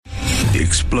The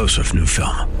explosive new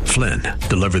film, Flynn,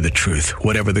 deliver the truth,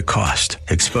 whatever the cost,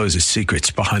 exposes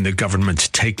secrets behind the government's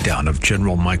takedown of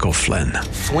General Michael Flynn.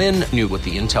 Flynn knew what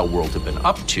the intel world had been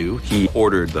up to. He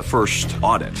ordered the first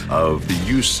audit of the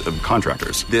use of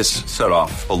contractors. This set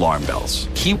off alarm bells.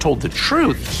 He told the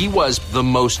truth. He was the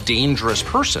most dangerous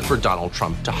person for Donald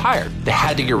Trump to hire. They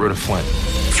had to get rid of Flynn.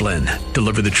 Flynn,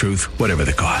 deliver the truth, whatever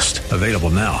the cost. Available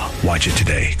now. Watch it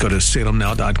today. Go to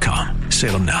salemnow.com.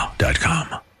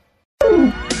 salemnow.com.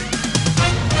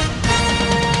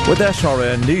 With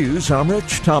SRN News, I'm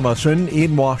Rich Thomason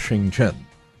in Washington.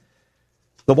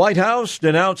 The White House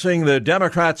denouncing the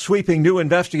Democrats' sweeping new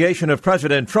investigation of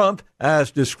President Trump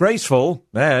as disgraceful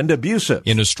and abusive.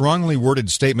 In a strongly worded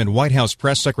statement, White House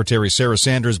Press Secretary Sarah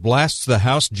Sanders blasts the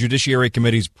House Judiciary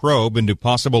Committee's probe into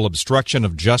possible obstruction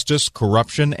of justice,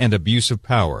 corruption, and abuse of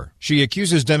power. She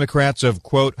accuses Democrats of,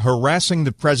 quote, harassing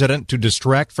the president to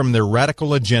distract from their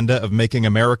radical agenda of making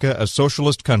America a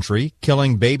socialist country,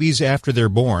 killing babies after they're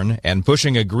born, and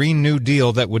pushing a Green New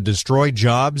Deal that would destroy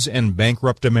jobs and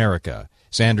bankrupt America.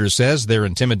 Sanders says their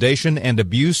intimidation and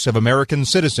abuse of American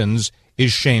citizens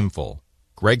is shameful.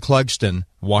 Greg Clugston,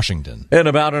 Washington. In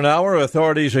about an hour,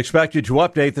 authorities expected to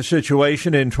update the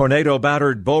situation in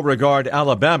tornado-battered Beauregard,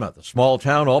 Alabama. The small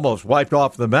town almost wiped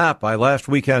off the map by last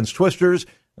weekend's twisters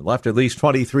and left at least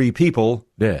 23 people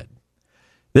dead.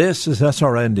 This is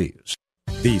SRN News.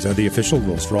 These are the official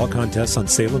rules for all contests on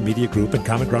Salem Media Group and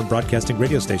Common Ground Broadcasting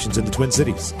radio stations in the Twin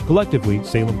Cities. Collectively,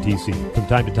 Salem TC. From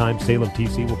time to time, Salem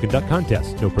TC will conduct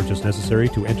contests. No purchase necessary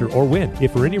to enter or win.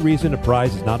 If for any reason a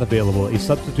prize is not available, a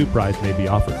substitute prize may be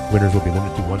offered. Winners will be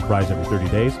limited to one prize every 30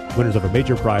 days. Winners of a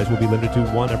major prize will be limited to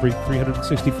one every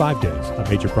 365 days. A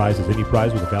major prize is any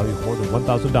prize with a value of more than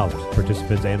 $1,000.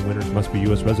 Participants and winners must be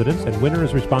U.S. residents, and winner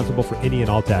is responsible for any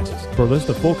and all taxes. For a list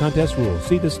of full contest rules,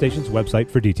 see this station's website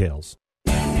for details.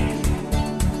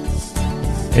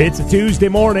 It's a Tuesday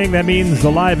morning. That means the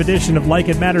live edition of Like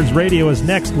It Matters Radio is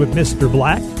next with Mr.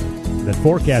 Black. The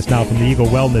forecast now from the Eagle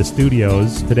Wellness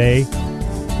Studios. Today,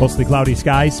 mostly cloudy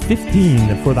skies,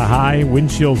 15 for the high.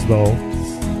 Wind chills, though,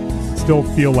 still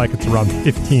feel like it's around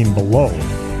 15 below.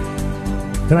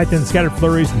 Tonight, then, scattered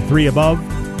flurries and 3 above.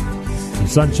 Some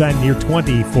sunshine near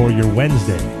 20 for your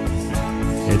Wednesday.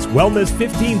 It's Wellness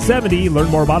 1570. Learn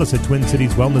more about us at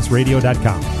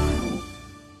TwinCitiesWellnessRadio.com.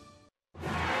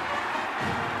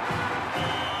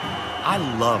 I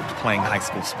loved playing high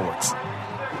school sports.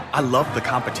 I loved the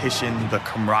competition, the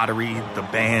camaraderie, the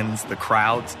bands, the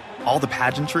crowds, all the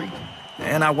pageantry,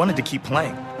 and I wanted to keep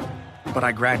playing. But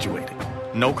I graduated.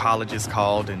 No colleges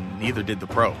called, and neither did the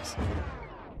pros.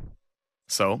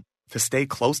 So, to stay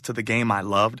close to the game I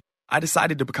loved, I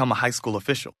decided to become a high school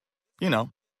official. You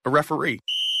know, a referee.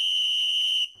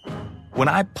 When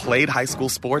I played high school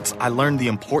sports, I learned the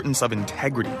importance of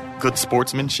integrity, good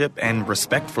sportsmanship, and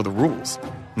respect for the rules.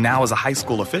 Now, as a high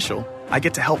school official, I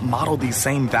get to help model these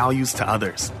same values to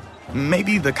others.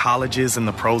 Maybe the colleges and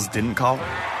the pros didn't call,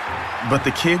 but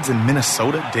the kids in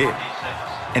Minnesota did.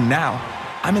 And now,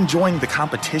 I'm enjoying the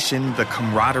competition, the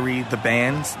camaraderie, the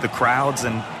bands, the crowds,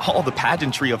 and all the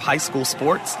pageantry of high school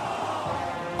sports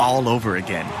all over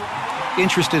again.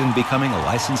 Interested in becoming a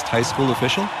licensed high school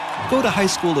official? Go to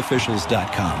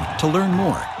highschoolofficials.com to learn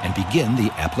more and begin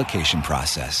the application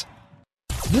process.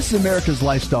 This is America's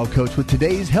Lifestyle Coach with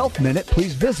today's Health Minute.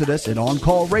 Please visit us at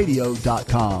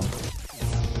OnCallRadio.com.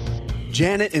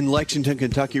 Janet in Lexington,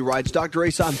 Kentucky writes, Dr.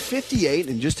 Ace, I'm 58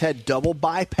 and just had double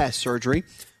bypass surgery.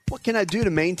 What can I do to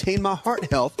maintain my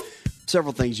heart health?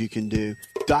 Several things you can do.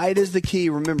 Diet is the key.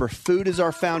 Remember, food is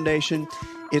our foundation.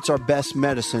 It's our best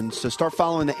medicine. So start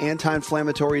following the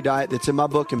anti-inflammatory diet that's in my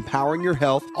book, Empowering Your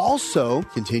Health. Also,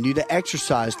 continue to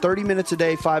exercise 30 minutes a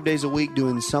day, 5 days a week,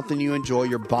 doing something you enjoy.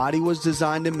 Your body was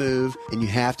designed to move, and you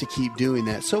have to keep doing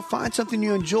that. So find something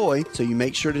you enjoy so you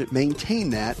make sure to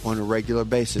maintain that on a regular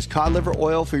basis. Cod liver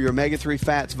oil for your omega-3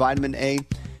 fats, vitamin A,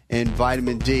 and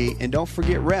vitamin D. And don't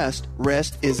forget rest.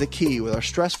 Rest is a key. With our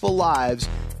stressful lives,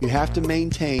 you have to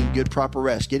maintain good, proper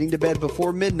rest. Getting to bed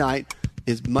before midnight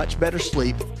is much better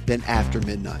sleep than after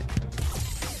midnight.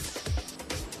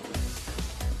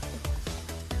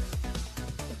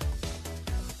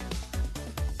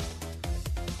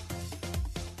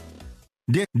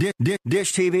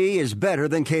 Dish TV is better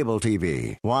than cable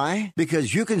TV. Why?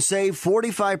 Because you can save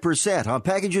 45% on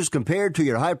packages compared to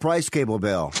your high-priced cable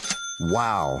bill.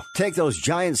 Wow. Take those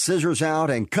giant scissors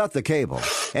out and cut the cable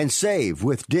and save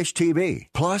with Dish TV.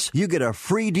 Plus, you get a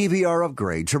free DVR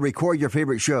upgrade to record your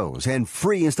favorite shows and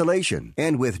free installation.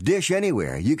 And with Dish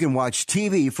Anywhere, you can watch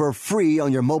TV for free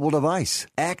on your mobile device.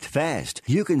 Act fast.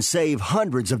 You can save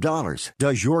hundreds of dollars.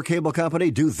 Does your cable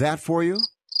company do that for you?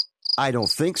 I don't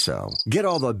think so. Get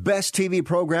all the best TV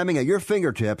programming at your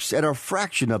fingertips at a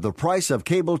fraction of the price of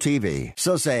cable TV.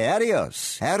 So say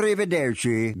adios,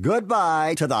 arrivederci,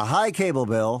 goodbye to the high cable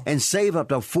bill and save up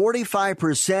to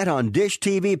 45% on Dish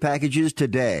TV packages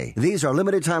today. These are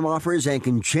limited time offers and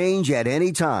can change at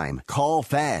any time. Call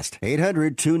fast.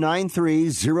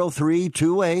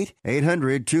 800-293-0328.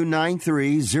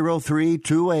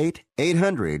 800-293-0328.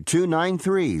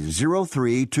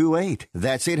 800-293-0328.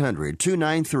 That's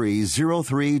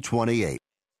 800-293-0328.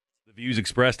 The views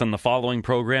expressed on the following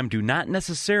program do not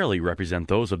necessarily represent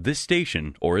those of this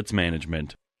station or its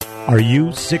management. Are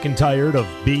you sick and tired of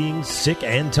being sick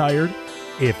and tired?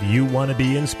 If you want to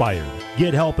be inspired,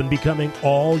 get help in becoming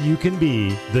all you can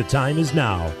be, the time is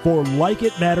now for Like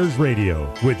It Matters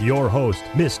Radio with your host,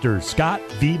 Mr. Scott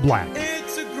V. Black.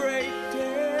 It's a great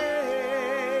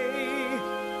day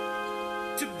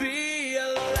to be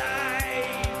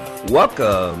alive.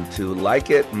 Welcome to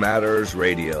Like It Matters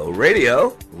Radio.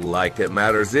 Radio, like it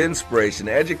matters, inspiration,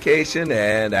 education,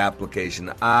 and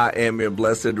application. I am your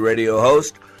blessed radio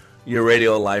host, your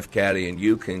radio life caddy, and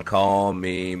you can call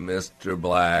me Mr.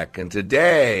 Black. And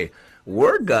today,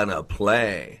 we're gonna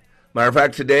play. Matter of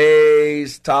fact,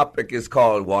 today's topic is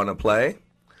called Wanna Play?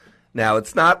 Now,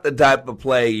 it's not the type of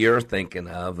play you're thinking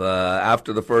of.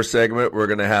 After the first segment, we're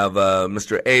gonna have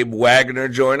Mr. Abe Wagner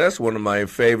join us, one of my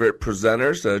favorite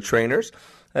presenters, trainers.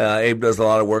 Abe does a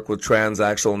lot of work with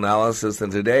transactional analysis,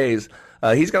 and today's,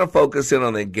 he's gonna focus in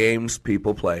on the games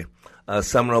people play. A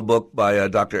seminal book by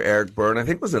Dr. Eric Berne, I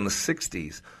think it was in the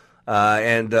 60s.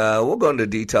 And we'll go into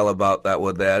detail about that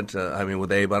with Ed.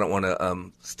 With Abe. I don't want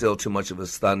to steal too much of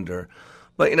his thunder.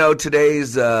 But,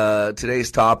 today's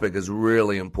topic is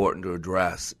really important to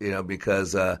address,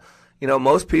 because,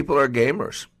 most people are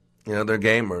gamers. They're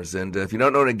gamers. And if you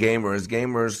don't know what a gamer is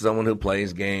someone who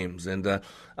plays games. And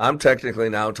I'm technically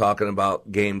now talking about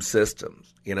game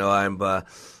systems.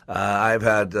 I've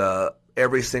had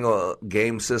every single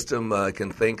game system I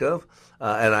can think of,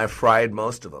 and I've fried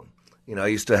most of them. I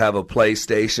used to have a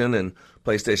PlayStation, and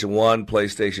PlayStation 1,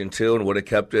 PlayStation 2, and would have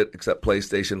kept it except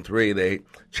PlayStation 3. They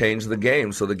changed the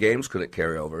game, so the games couldn't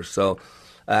carry over. So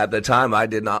at the time, I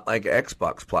did not like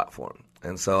Xbox platform,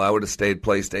 and so I would have stayed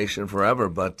PlayStation forever,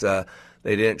 but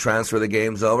they didn't transfer the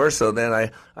games over, so then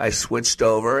I switched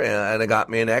over, and it got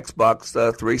me an Xbox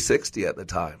 360 at the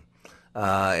time.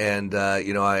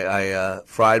 I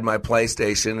fried my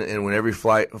PlayStation, and whenever you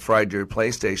fried your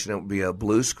PlayStation, it would be a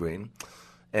blue screen.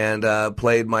 And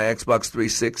played my Xbox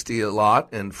 360 a lot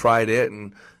and fried it.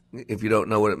 And if you don't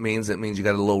know what it means you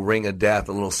got a little ring of death,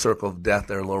 a little circle of death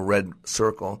there, a little red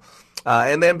circle.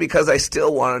 And then because I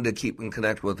still wanted to keep in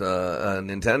connect with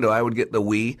Nintendo, I would get the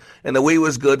Wii. And the Wii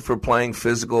was good for playing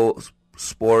physical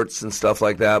sports and stuff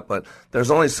like that, but there's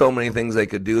only so many things they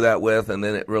could do that with, and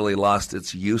then it really lost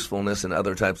its usefulness in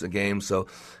other types of games. So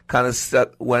kind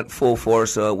of went full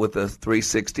force with the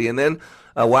 360, and then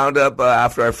wound up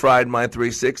after I fried my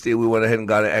 360, we went ahead and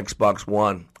got an Xbox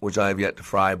One, which I have yet to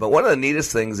fry. But one of the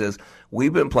neatest things is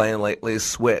we've been playing lately is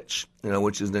Switch,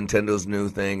 which is Nintendo's new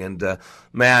thing. And I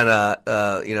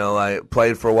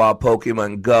played for a while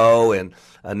Pokemon Go, and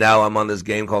now I'm on this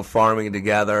game called Farming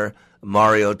Together.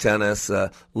 Mario Tennis.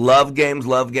 Love games.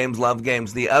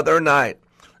 The other night,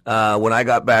 when I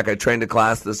got back, I trained a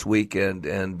class this weekend,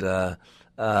 and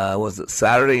was it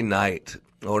Saturday night?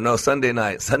 Oh, no, Sunday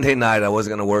night. Sunday night, I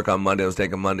wasn't going to work on Monday. I was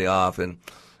taking Monday off, and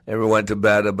everyone went to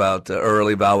bed about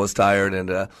early. Val was tired,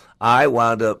 and I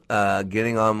wound up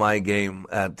getting on my game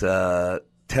at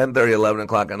 10:30, 11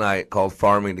 o'clock at night called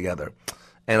Farming Together.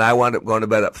 And I wound up going to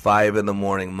bed at 5 in the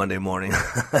morning, Monday morning.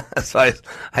 So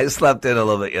I slept in a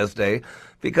little bit yesterday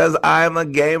because I'm a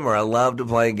gamer. I love to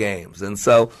play games. And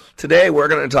so today we're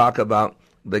going to talk about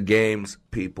the games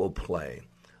people play.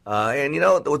 And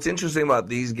what's interesting about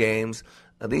these games,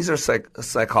 these are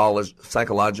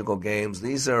psychological games.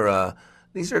 These are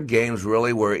games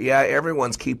really where,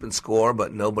 everyone's keeping score,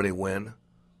 but nobody win.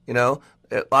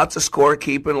 Lots of score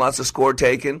keeping, lots of score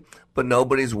taking, but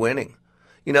nobody's winning.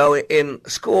 In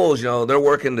schools, they're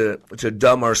working to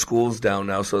dumb our schools down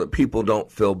now so that people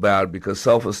don't feel bad, because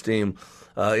self-esteem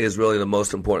is really the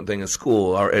most important thing in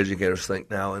school, our educators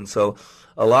think now. And so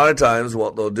a lot of times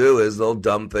what they'll do is they'll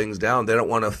dumb things down. They don't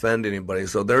want to offend anybody,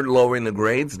 so they're lowering the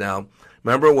grades now.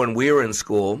 Remember when we were in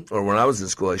school, or when I was in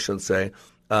school, I should say,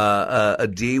 a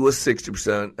D was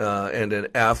 60% and an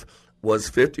F was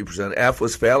 50%. F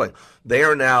was failing. They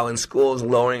are now in schools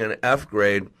lowering an F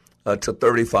grade to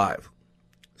 35.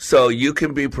 So you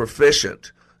can be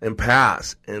proficient and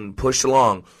pass and push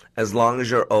along as long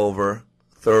as you're over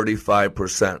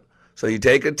 35%. So you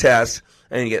take a test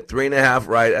and you get 3.5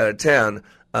 right out of 10.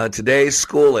 Today's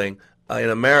schooling, in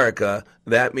America,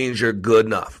 that means you're good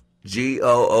enough.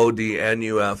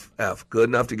 GOODNUFF. Good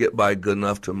enough to get by, good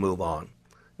enough to move on.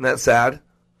 Isn't that sad?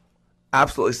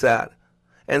 Absolutely sad.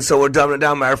 And so we're dumbing it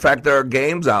down. Matter of fact, there are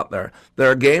games out there. There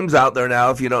are games out there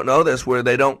now, if you don't know this, where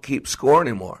they don't keep score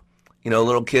anymore.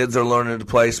 Little kids are learning to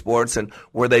play sports, and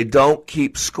where they don't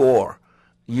keep score,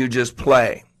 you just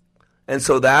play. And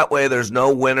so that way there's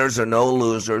no winners or no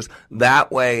losers.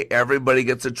 That way everybody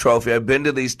gets a trophy. I've been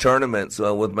to these tournaments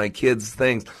with my kids'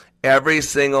 things. Every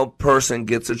single person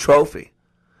gets a trophy.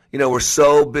 We're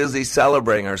so busy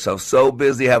celebrating ourselves, so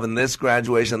busy having this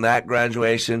graduation, that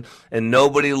graduation, and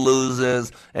nobody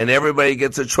loses, and everybody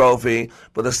gets a trophy.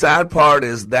 But the sad part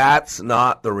is that's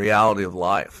not the reality of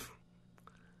life.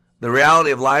 The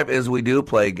reality of life is we do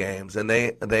play games, and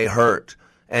they hurt.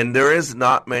 And there is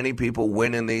not many people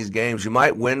winning these games. You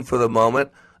might win for the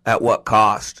moment. At what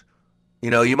cost?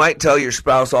 You might tell your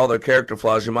spouse all their character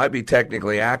flaws. You might be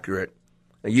technically accurate.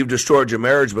 You've destroyed your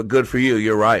marriage, but good for you.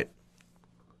 You're right.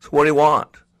 So what do you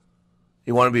want?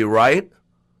 You want to be right,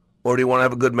 or do you want to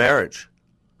have a good marriage?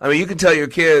 I mean, you can tell your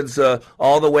kids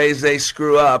all the ways they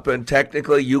screw up, and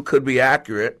technically you could be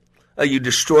accurate. You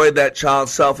destroyed that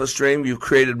child's self-esteem. You've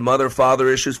created mother-father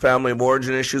issues, family of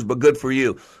origin issues, but good for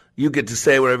you. You get to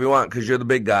say whatever you want because you're the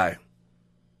big guy.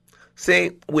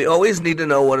 See, we always need to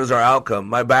know what is our outcome.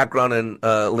 My background in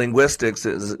linguistics,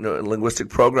 linguistic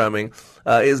programming,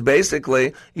 is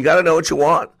basically you got to know what you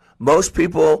want. Most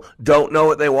people don't know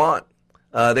what they want.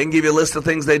 They can give you a list of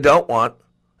things they don't want.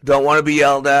 Don't want to be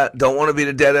yelled at. Don't want to be in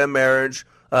a dead-end marriage.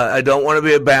 I don't want to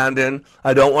be abandoned.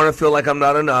 I don't want to feel like I'm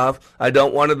not enough. I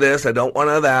don't want to this. I don't want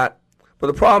to that. But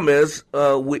the problem is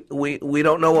we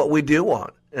don't know what we do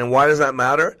want. And why does that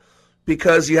matter?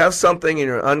 Because you have something in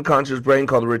your unconscious brain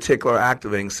called the reticular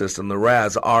activating system, the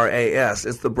RAS, R-A-S.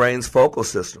 It's the brain's focal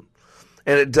system.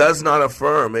 And it does not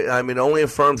affirm. It only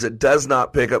affirms. It does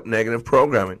not pick up negative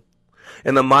programming.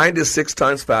 And the mind is 6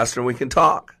 times faster than we can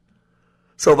talk.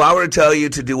 So if I were to tell you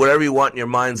to do whatever you want in your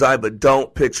mind's eye, but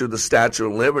don't picture the Statue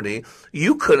of Liberty,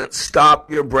 you couldn't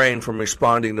stop your brain from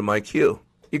responding to my cue.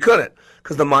 You couldn't,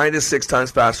 because the mind is 6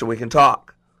 times faster than we can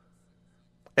talk.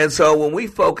 And so when we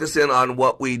focus in on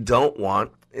what we don't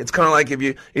want, it's kind of like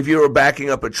if you were backing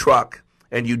up a truck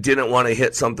and you didn't want to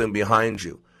hit something behind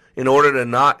you. In order to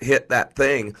not hit that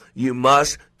thing, you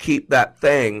must keep that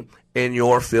thing in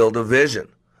your field of vision.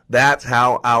 That's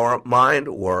how our mind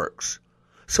works.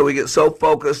 So we get so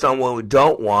focused on what we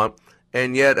don't want,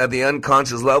 and yet at the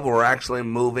unconscious level, we're actually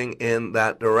moving in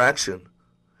that direction.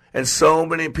 And so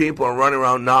many people are running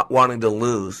around not wanting to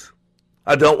lose.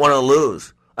 I don't want to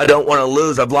lose. I don't want to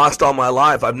lose. I've lost all my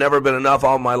life. I've never been enough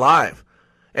all my life.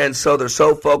 And so they're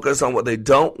so focused on what they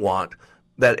don't want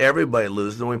that everybody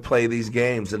loses when we play these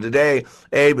games. And today,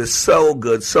 Abe is so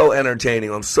good, so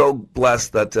entertaining. I'm so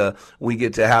blessed that we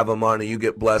get to have him on, and you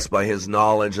get blessed by his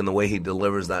knowledge and the way he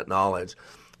delivers that knowledge.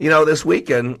 This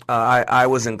weekend, I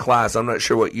was in class. I'm not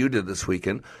sure what you did this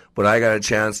weekend, but I got a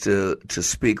chance to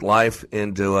speak life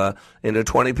into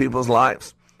 20 people's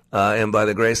lives. And by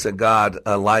the grace of God,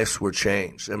 lives were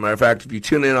changed. As a matter of fact, if you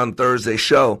tune in on Thursday's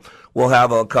show, we'll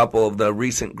have a couple of the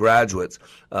recent graduates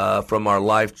from our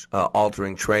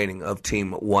life-altering training of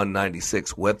Team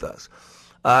 196 with us.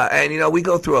 And we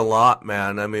go through a lot,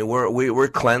 man. I mean, we're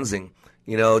cleansing,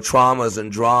 traumas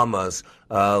and dramas.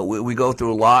 We go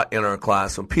through a lot in our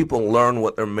class. When people learn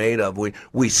what they're made of,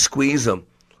 we squeeze them.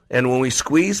 And when we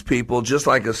squeeze people, just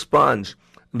like a sponge,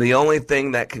 the only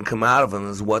thing that can come out of them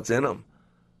is what's in them.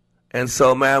 And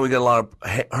so, man, we get a lot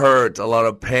of hurt, a lot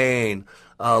of pain,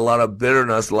 a lot of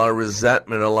bitterness, a lot of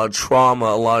resentment, a lot of trauma,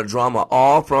 a lot of drama,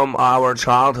 all from our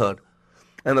childhood.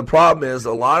 And the problem is,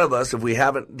 a lot of us, if we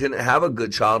didn't have a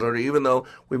good childhood, or even though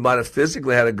we might have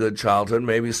physically had a good childhood,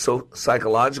 maybe so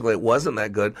psychologically it wasn't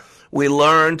that good, we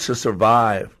learn to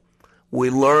survive. We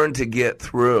learn to get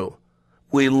through.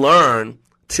 We learn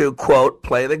to, quote,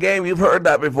 play the game. You've heard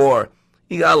that before.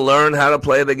 You got to learn how to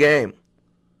play the game.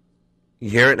 You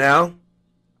hear it now?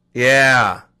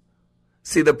 Yeah.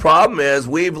 See, the problem is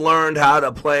we've learned how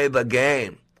to play the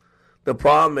game. The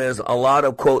problem is a lot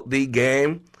of, quote, the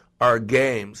game are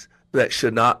games that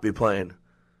should not be played.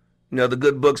 The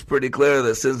good book's pretty clear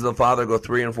that sins of the father go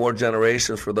 3 and 4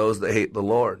 generations for those that hate the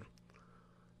Lord.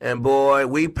 And boy,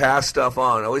 we pass stuff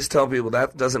on. I always tell people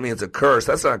that doesn't mean it's a curse.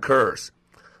 That's not a curse.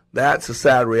 That's a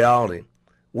sad reality.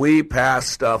 We pass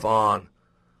stuff on.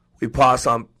 We pass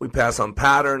on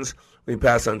patterns. We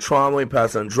pass on trauma. We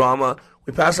pass on drama.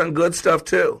 We pass on good stuff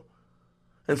too.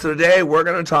 And so today we're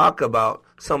going to talk about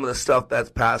some of the stuff that's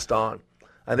passed on.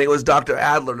 I think it was Dr.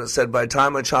 Adler that said by the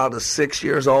time a child is 6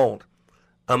 years old,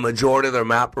 a majority of their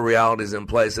map of reality is in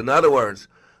place. In other words,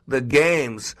 the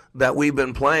games that we've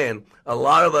been playing, a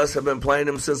lot of us have been playing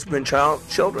them since we've been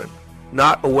children,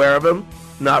 not aware of them,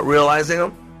 not realizing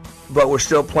them, but we're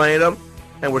still playing them,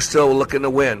 and we're still looking to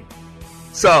win.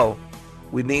 So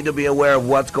we need to be aware of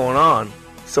what's going on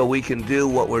so we can do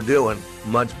what we're doing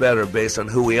much better based on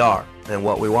who we are and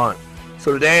what we want.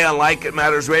 So today on Like It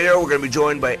Matters Radio, we're going to be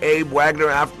joined by Abe Wagner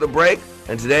after the break.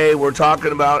 And today we're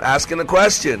talking about asking a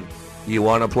question. You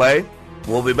want to play?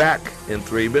 We'll be back in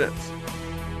 3 minutes.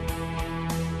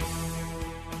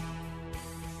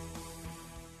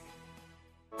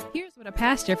 Here's what a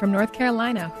pastor from North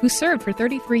Carolina, who served for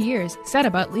 33 years, said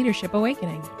about Leadership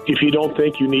Awakening. If you don't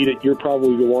think you need it, you're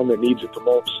probably the one that needs it the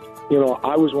most. You know,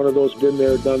 I was one of those, been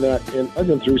there, done that, and I've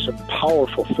been through some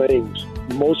powerful things.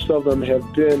 Most of them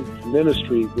have been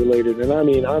ministry related. And I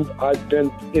mean, I've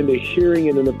been in the hearing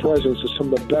and in the presence of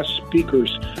some of the best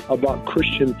speakers about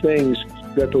Christian things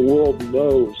that the world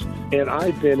knows. And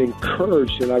I've been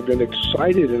encouraged and I've been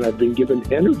excited and I've been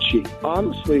given energy.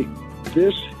 Honestly,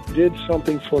 this did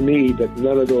something for me that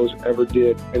none of those ever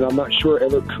did, and I'm not sure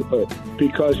ever could,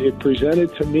 because it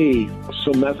presented to me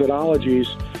some methodologies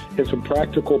and some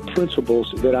practical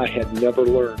principles that I had never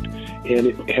learned. And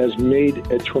it has made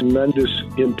a tremendous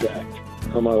impact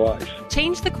on my life.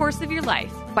 Change the course of your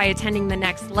life by attending the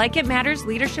next Like It Matters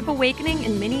Leadership Awakening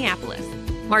in Minneapolis,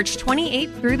 March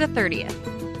 28th through the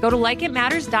 30th. Go to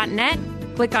likeitmatters.net,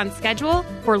 click on schedule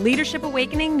for Leadership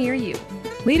Awakening near you.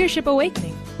 Leadership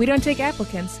Awakening. We don't take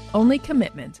applicants, only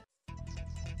commitment.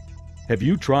 Have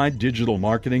you tried digital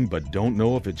marketing but don't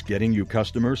know if it's getting you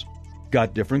customers?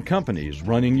 Got different companies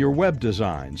running your web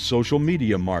design, social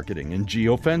media marketing, and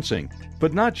geofencing,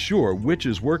 but not sure which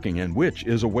is working and which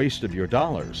is a waste of your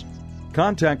dollars?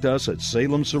 Contact us at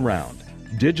Salem Surround,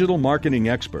 digital marketing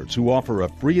experts who offer a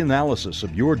free analysis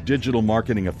of your digital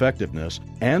marketing effectiveness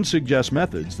and suggest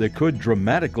methods that could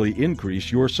dramatically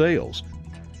increase your sales.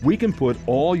 We can put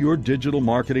all your digital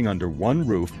marketing under one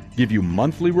roof, give you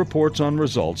monthly reports on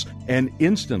results, and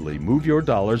instantly move your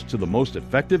dollars to the most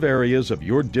effective areas of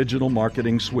your digital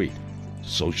marketing suite.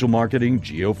 Social marketing,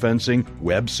 geofencing,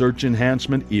 web search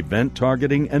enhancement, event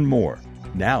targeting, and more.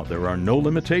 Now there are no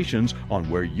limitations on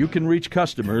where you can reach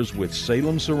customers with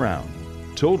Salem Surround.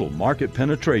 Total market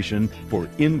penetration for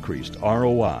increased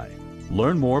ROI.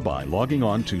 Learn more by logging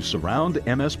on to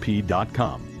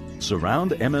surroundmsp.com.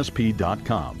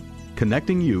 surroundmsp.com,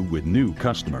 connecting you with new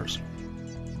customers.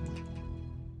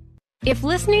 If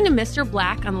listening to Mr.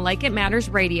 Black on Like It Matters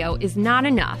Radio is not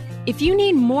enough, if you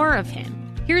need more of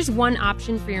him, here's one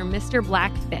option for your Mr.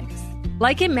 Black fix.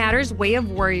 Like It Matters Way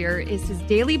of Warrior is his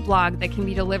daily blog that can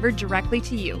be delivered directly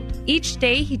to you. Each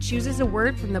day, he chooses a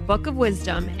word from the Book of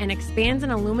Wisdom and expands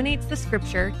and illuminates the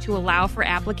scripture to allow for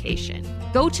application.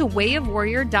 Go to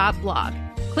wayofwarrior.blog.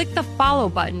 Click the follow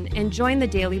button and join the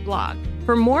daily blog.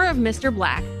 For more of Mr.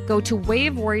 Black, go to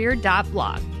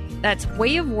wayofwarrior.blog. That's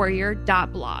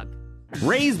wayofwarrior.blog.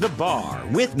 Raise the bar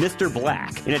with Mr.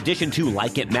 Black. In addition to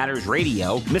Like It Matters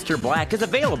Radio, Mr. Black is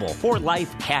available for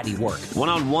life caddy work,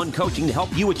 one-on-one coaching to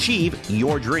help you achieve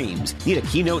your dreams. Need a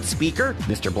keynote speaker?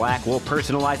 Mr. Black will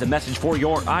personalize a message for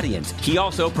your audience. He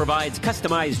also provides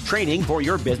customized training for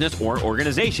your business or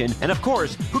organization. And of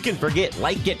course, who can forget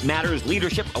Like It Matters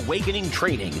Leadership Awakening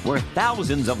Training, where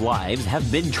thousands of lives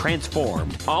have been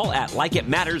transformed. All at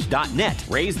likeitmatters.net.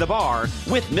 Raise the bar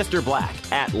with Mr. Black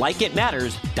at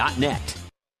likeitmatters.net.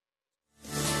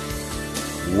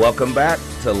 Welcome back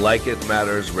to Like It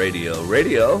Matters Radio.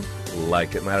 Radio,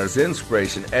 like it matters,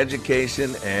 inspiration,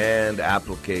 education, and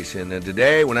application. And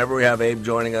today, whenever we have Abe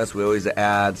joining us, we always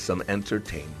add some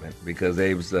entertainment because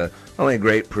Abe's not only a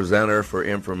great presenter for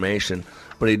information,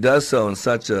 but he does so in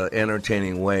such an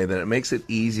entertaining way that it makes it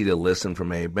easy to listen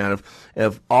from Abe. Man,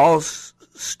 if all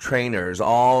trainers,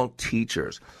 all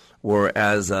teachers were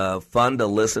as fun to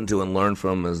listen to and learn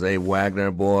from as Abe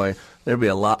Wagner, boy, there'd be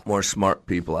a lot more smart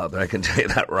people out there. I can tell you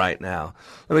that right now.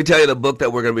 Let me tell you the book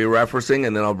that we're going to be referencing,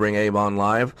 and then I'll bring Abe on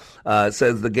live. It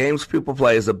says The Games People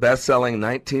Play is a best-selling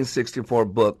 1964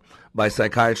 book by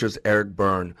psychiatrist Eric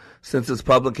Berne. Since its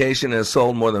publication, it has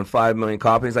sold more than 5 million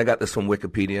copies. I got this from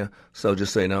Wikipedia, so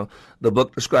just so you know. The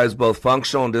book describes both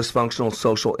functional and dysfunctional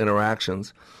social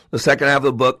interactions. The second half of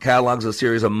the book catalogs a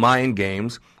series of mind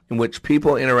games in which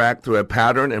people interact through a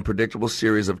pattern and predictable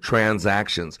series of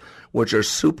transactions, which are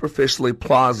superficially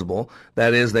plausible,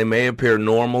 that is, they may appear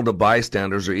normal to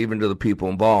bystanders or even to the people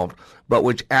involved, but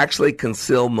which actually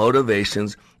conceal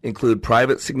motivations, include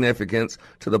private significance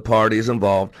to the parties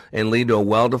involved, and lead to a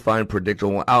well-defined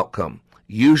predictable outcome,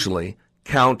 usually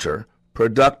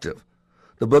counterproductive.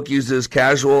 The book uses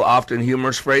casual, often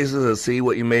humorous phrases as "see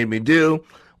what you made me do,"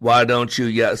 "why don't you,"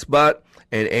 "yes, but,"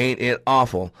 and ain't it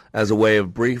awful as a way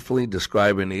of briefly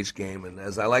describing each game. And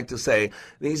as I like to say,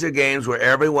 these are games where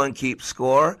everyone keeps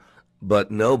score,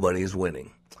 but nobody's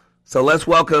winning. So let's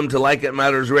welcome to Like It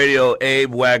Matters Radio,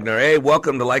 Abe Wagner. Abe,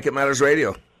 welcome to Like It Matters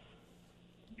Radio.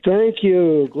 Thank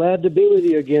you. Glad to be with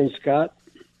you again, Scott.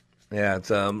 Yeah, it's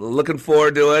looking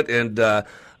forward to it. And,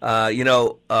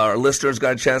 our listeners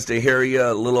got a chance to hear you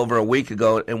a little over a week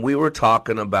ago, and we were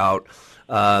talking about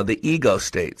the ego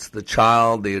states, the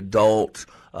child, the adult,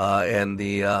 and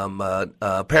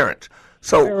the parent.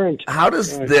 So how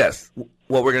does this,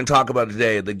 what we're going to talk about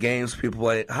today, the games people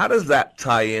play, how does that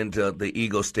tie into the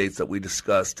ego states that we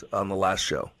discussed on the last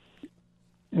show?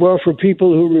 Well, for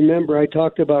people who remember, I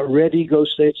talked about red ego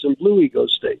states and blue ego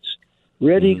states.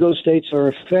 Red ego states are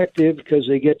effective because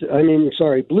they get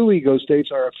blue ego states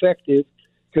are effective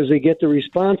because they get the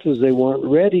responses they want.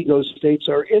 Red ego states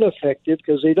are ineffective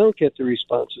because they don't get the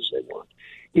responses they want.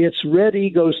 It's red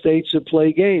ego states that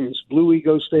play games. Blue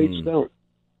ego states don't.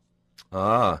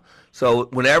 So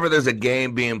whenever there's a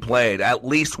game being played, at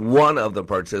least one of the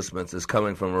participants is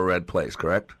coming from a red place,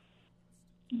 correct?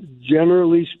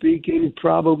 Generally speaking,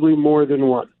 probably more than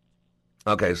one.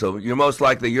 Okay, so you're most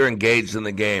likely you're engaged in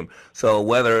the game. So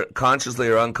whether consciously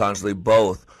or unconsciously,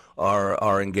 both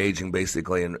are engaging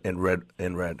basically in red.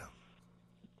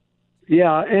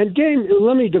 Yeah, and game.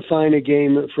 Let me define a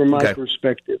game from my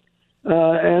perspective.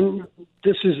 And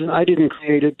this isn't, I didn't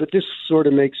create it, but this sort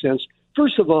of makes sense.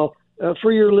 First of all,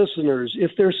 for your listeners,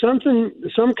 if there's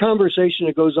some conversation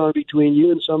that goes on between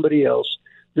you and somebody else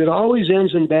that always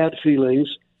ends in bad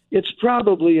feelings, it's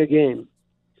probably a game.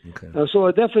 Okay. So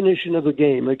a definition of a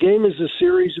game is a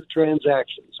series of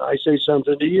transactions. I say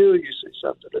something to you, you say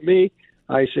something to me,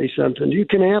 I say something. You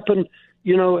can happen,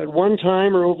 at one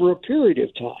time or over a period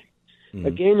of time. Mm-hmm.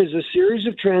 A game is a series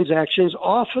of transactions,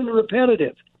 often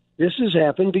repetitive. This has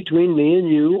happened between me and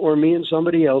you or me and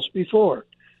somebody else before.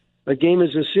 A game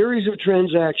is a series of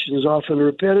transactions, often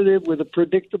repetitive, with a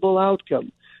predictable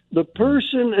outcome. The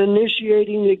person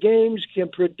initiating the games can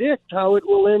predict how it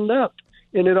will end up,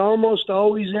 and it almost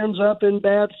always ends up in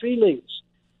bad feelings.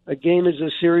 A game is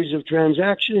a series of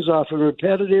transactions, often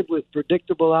repetitive, with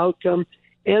predictable outcome,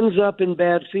 ends up in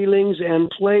bad feelings,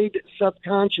 and played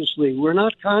subconsciously. We're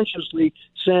not consciously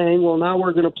saying, well, now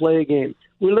we're going to play a game.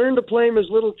 We learn to play them as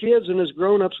little kids, and as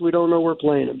grown-ups, we don't know we're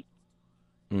playing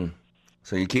them.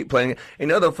 So you keep playing.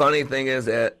 The funny thing is,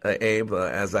 Abe,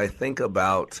 as I think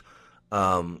about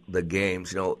the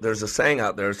games, there's a saying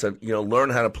out there that said, learn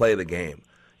how to play the game.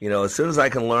 As soon as I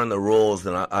can learn the rules,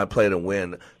 then I play to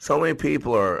win. So many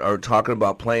people are talking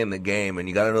about playing the game, and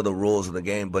you got to know the rules of the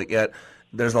game. But yet,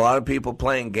 there's a lot of people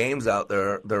playing games out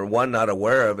there they're, one, not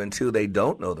aware of, and two, they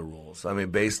don't know the rules. I mean,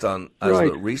 based on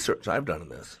the research I've done in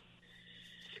this.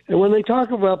 And when they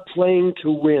talk about playing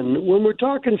to win, when we're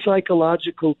talking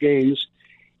psychological games,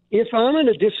 if I'm in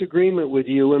a disagreement with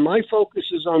you and my focus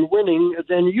is on winning,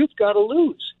 then you've got to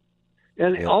lose.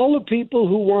 And all the people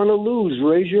who want to lose,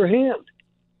 raise your hand.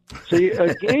 So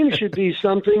a game should be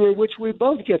something in which we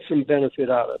both get some benefit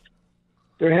out of.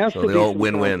 There has to be the old some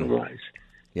win-win. compromise.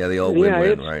 Yeah, the old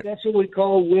win-win, right? That's what we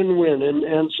call win-win.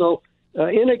 And so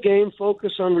in a game,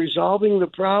 focus on resolving the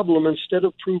problem instead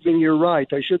of proving you're right.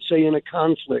 I should say in a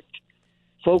conflict.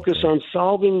 Focus on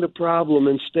solving the problem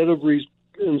instead of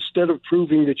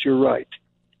proving that you're right.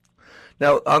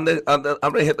 Now, I'm going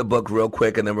to hit the book real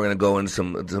quick, and then we're going to go into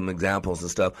some examples and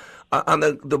stuff. On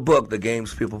the book, The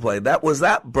Games People Play, was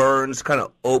that Burns' kind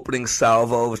of opening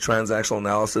salvo of transactional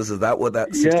analysis? Is that what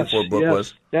that 64 book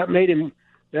was? That made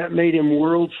him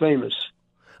world famous.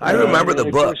 I remember the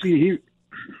book.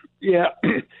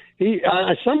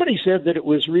 Somebody said that it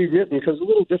was rewritten because it's a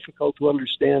little difficult to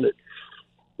understand it.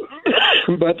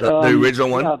 But the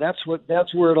original one? Yeah, that's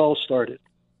where it all started.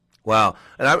 Wow.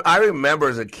 And I remember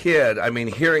as a kid,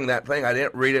 hearing that thing. I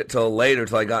didn't read it till later,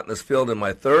 till I got in this field in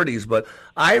my 30s, but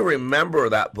I remember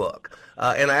that book.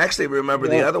 And I actually remember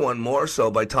the other one more so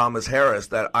by Thomas Harris,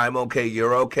 that I'm Okay,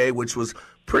 You're Okay, which was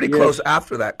pretty close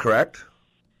after that, correct?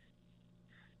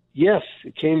 Yes,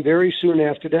 it came very soon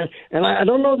after that. And I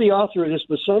don't know the author of this,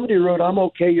 but somebody wrote, I'm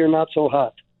Okay, You're Not So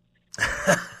Hot.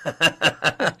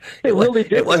 It really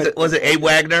did. Was it Abe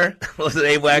Wagner? Was it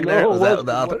Abe Wagner? No, was that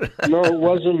the author? No, it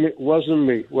wasn't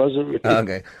me.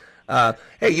 Okay.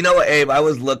 Hey, you know what, Abe? I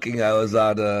was looking. I was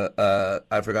on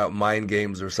I forgot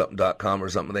MindGames or something.com or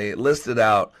something. They listed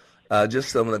out just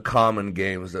some of the common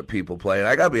games that people play. And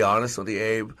I got to be honest with you,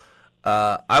 Abe.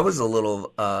 I was a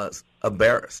little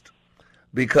embarrassed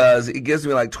because it gives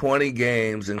me like 20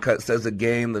 games and says the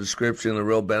game, the description, the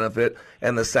real benefit.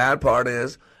 And the sad part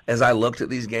is, as I looked at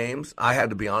these games, I had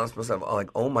to be honest with myself,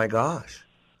 like, oh my gosh,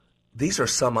 these are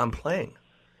some I'm playing.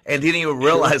 and didn't even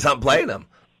realize I'm playing them.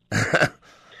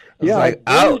 Yeah, like,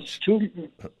 ouch.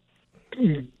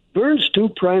 Vern's two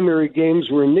primary games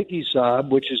were Nicky Saab,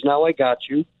 which is Now I Got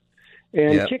You,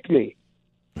 and Kick Me.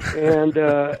 And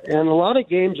a lot of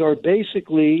games are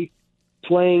basically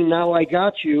playing Now I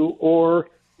Got You or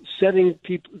setting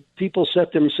people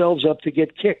set themselves up to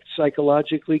get kicked,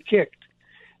 psychologically kicked.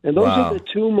 And those are the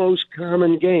two most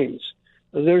common games.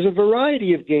 There's a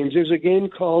variety of games. There's a game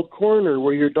called Corner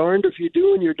where you're darned if you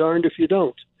do and you're darned if you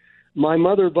don't. My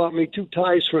mother bought me 2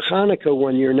 ties for Hanukkah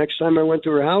one year. Next time I went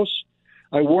to her house,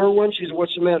 I wore one. She said,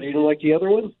 "What's the matter? You don't like the other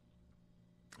one?"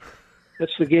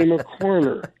 That's the game of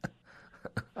Corner.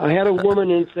 I had a woman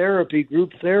in therapy,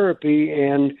 group therapy,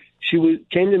 and she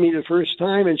came to me the first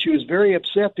time, and she was very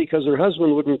upset because her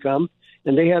husband wouldn't come,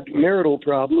 and they had marital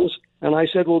problems. And I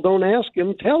said, "Well, don't ask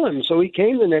him, tell him." So he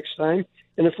came the next time,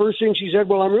 and the first thing she said,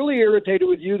 "Well, I'm really irritated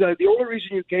with you. The only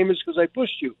reason you came is because I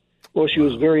pushed you." Well, she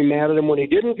was very mad at him when he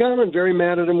didn't come and very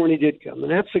mad at him when he did come.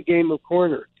 And that's a game of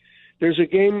Corner. There's a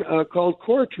game called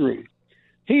Courtroom.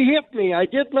 He hit me. I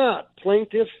did not.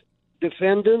 Plaintiff,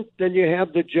 defendant, then you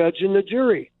have the judge and the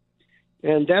jury.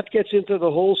 And that gets into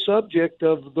the whole subject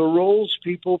of the roles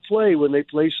people play when they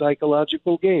play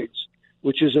psychological games,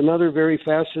 which is another very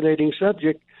fascinating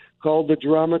subject called the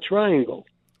drama triangle.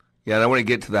 Yeah, and I want to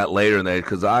get to that later, Nate,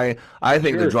 because I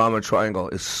think the drama triangle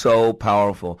is so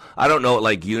powerful. I don't know it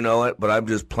like you know it, but I'm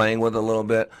just playing with it a little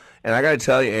bit. And I got to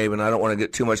tell you, Abe, and I don't want to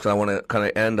get too much because I want to kind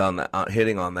of end on that,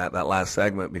 hitting on that last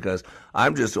segment, because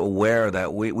I'm just aware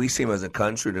that we seem as a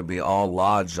country to be all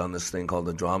lodged on this thing called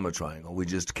the drama triangle. We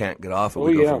just can't get off it.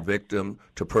 We go from victim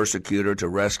to persecutor to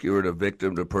rescuer to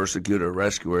victim to persecutor,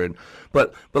 rescuer.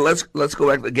 But let's go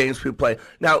back to the games people play.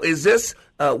 Now, is this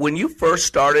when you first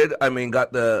started? I mean,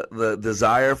 got the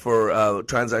desire for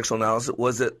transactional analysis?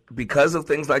 Was it because of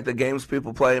things like the games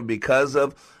people play and because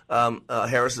of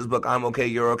Harris's book, I'm Okay,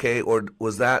 You're Okay, or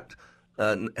was that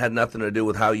had nothing to do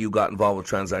with how you got involved with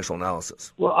transactional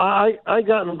analysis? Well, I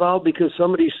got involved because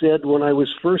somebody said when I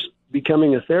was first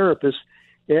becoming a therapist,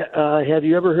 have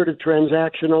you ever heard of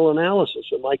transactional analysis?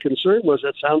 And my concern was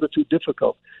that sounded too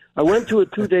difficult. I went to a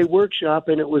 2-day workshop,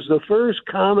 and it was the first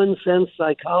common sense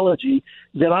psychology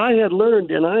that I had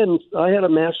learned, and I had a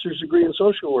master's degree in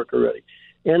social work already.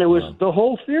 And it was the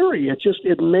whole theory.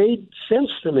 It made sense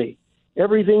to me.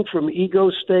 Everything from ego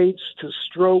states to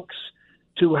strokes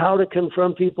to how to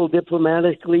confront people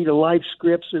diplomatically to life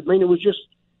scripts. I mean,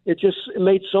 it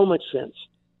made so much sense.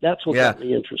 That's what got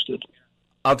me interested.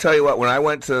 I'll tell you what, when I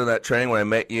went to that training, when I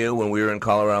met you, when we were in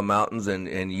Colorado Mountains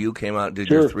and you came out and did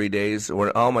your 3 days,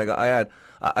 oh my God,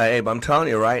 Abe, I'm telling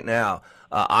you right now,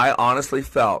 I honestly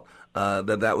felt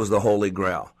that was the Holy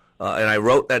Grail. And I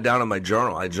wrote that down in my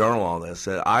journal. I journal all this.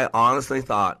 I honestly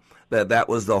thought that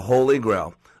was the Holy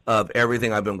Grail of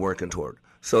everything I've been working toward.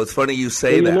 So it's funny you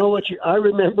say that. You know what? I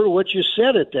remember what you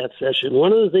said at that session.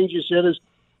 One of the things you said is,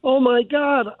 "Oh my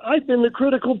God, I've been the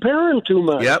critical parent too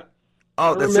much." Yep.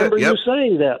 Oh, that's it. I remember you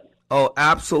saying that. Oh,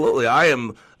 absolutely.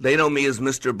 They know me as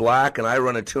Mr. Black, and I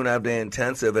run a 2.5-day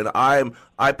intensive, and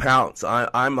I pounce.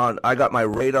 I got my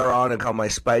radar on and got my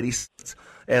spidey sense,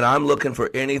 and I'm looking for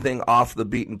anything off the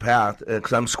beaten path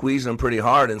because I'm squeezing them pretty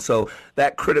hard. And so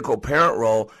that critical parent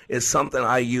role is something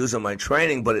I use in my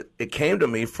training, but it came to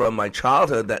me from my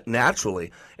childhood that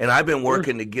naturally, and I've been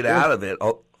working to get out of it,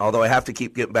 although I have to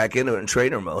keep getting back into it in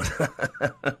trainer mode.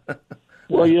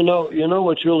 Well, you know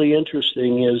what's really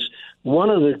interesting is one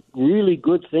of the really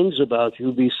good things about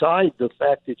you, besides the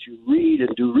fact that you read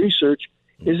and do research,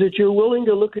 is that you're willing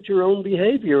to look at your own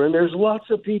behavior. And there's lots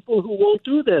of people who won't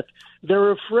do that.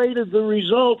 They're afraid of the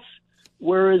results,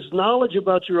 whereas knowledge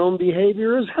about your own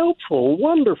behavior is helpful,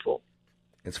 wonderful.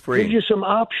 It's free. Gives you some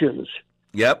options.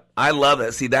 Yep, I love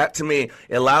it. See, that to me,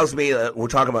 it allows me, we're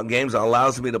talking about games, it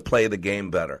allows me to play the game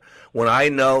better. When I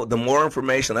know the more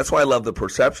information, that's why I love the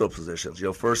perceptual positions,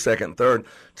 first, second, third.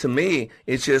 To me,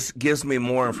 it just gives me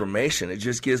more information. It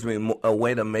just gives me a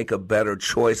way to make a better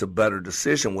choice, a better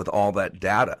decision with all that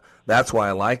data. That's why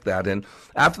I like that. And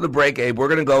after the break, Abe, we're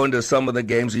going to go into some of the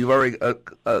games. You've already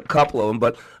a couple of them,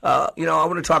 but I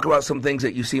want to talk about some things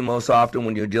that you see most often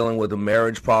when you're dealing with a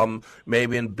marriage problem,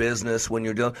 maybe in business when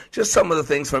you're dealing, just some of the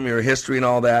things from your history and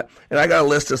all that. And I got a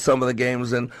list of some of the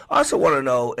games, and I also want to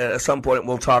know at some point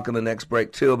we'll talk in the next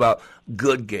break too about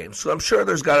good games. So I'm sure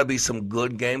there's got to be some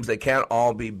good games. They can't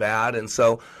all be bad, and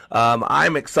so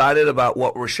I'm excited about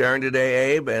what we're sharing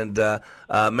today, Abe. And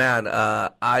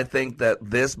I think that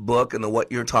this book and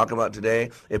what you're talking about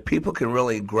today, if people can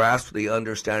really grasp the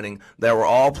understanding that we're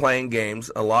all playing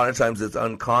games, a lot of times it's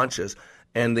unconscious,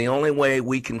 And the only way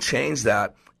we can change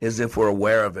that is if we're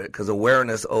aware of it, because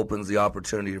awareness opens the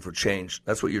opportunity for change.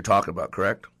 That's what you're talking about,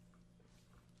 correct?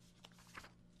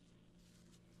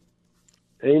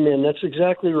 Amen. That's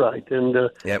exactly right. And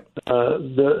the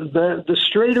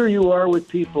straighter you are with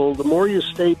people, the more you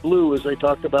stay blue, as I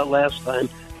talked about last time,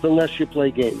 the less you play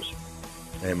games.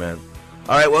 Amen.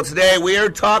 All right, well, today we are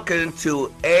talking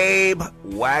to Abe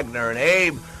Wagner. And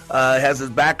Abe has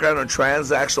his background in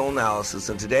transactional analysis.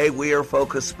 And today we are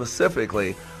focused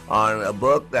specifically on a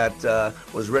book that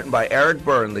was written by Eric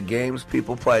Byrne, The Games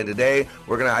People Play. Today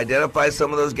we're going to identify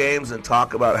some of those games and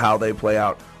talk about how they play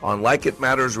out on Like It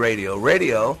Matters Radio.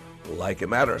 Radio, like it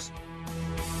matters.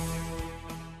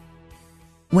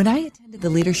 When I attended the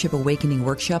Leadership Awakening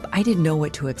workshop, I didn't know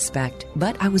what to expect,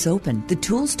 but I was open. The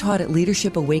tools taught at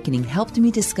Leadership Awakening helped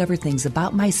me discover things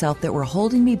about myself that were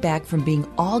holding me back from being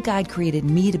all God created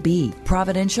me to be.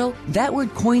 Providential? That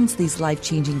word coins these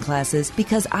life-changing classes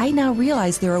because I now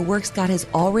realize there are works God has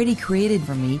already created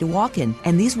for me to walk in,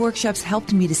 and these workshops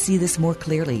helped me to see this more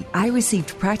clearly. I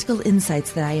received practical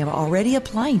insights that I am already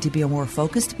applying to be a more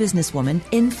focused businesswoman,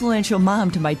 influential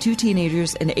mom to my 2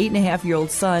 teenagers, an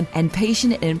 8.5-year-old son, and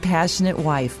patient and passionate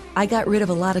wife. I got rid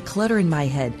of a lot of clutter in my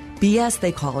head. BS,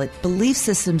 they call it, belief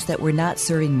systems that were not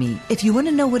serving me. If you want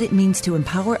to know what it means to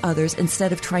empower others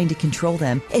instead of trying to control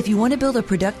them, if you want to build a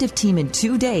productive team in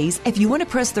 2 days, if you want to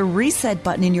press the reset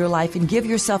button in your life and give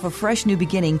yourself a fresh new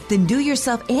beginning, then do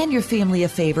yourself and your family a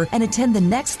favor and attend the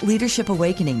next Leadership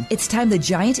Awakening. It's time the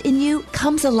giant in you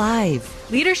comes alive.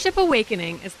 Leadership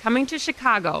Awakening is coming to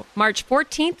Chicago, March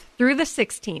 14th through the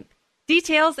 16th.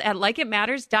 Details at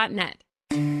likeitmatters.net.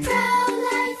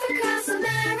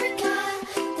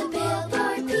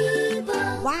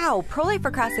 Wow, Pro-Life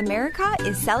Across America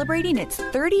is celebrating its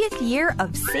 30th year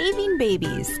of saving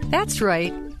babies. That's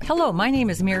right. Hello, my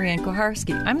name is Marianne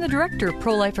Koharski. I'm the director of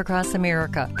Pro-Life Across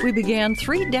America. We began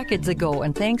 3 decades ago,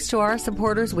 and thanks to our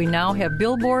supporters, we now have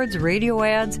billboards, radio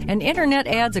ads, and internet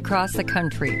ads across the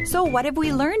country. So what have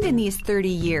we learned in these 30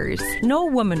 years? No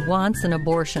woman wants an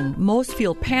abortion. Most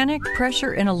feel panic,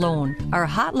 pressure, and alone. Our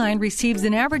hotline receives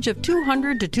an average of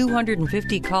 200 to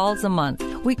 250 calls a month.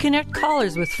 We connect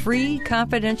callers with free,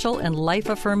 confidential, and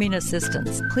life-affirming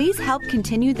assistance. Please help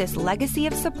continue this legacy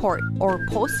of support or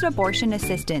post-abortion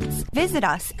assistance. Visit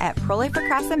us at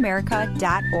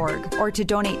prolifeacrossamerica.org, or to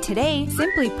donate today,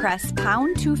 simply press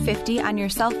pound 250 on your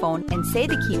cell phone and say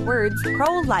the key words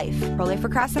pro-life. Pro-Life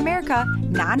Across America,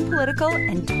 non-political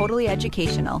and totally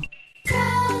educational.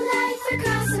 Pro-Life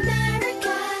Across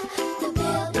America, the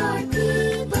Billboard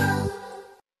people.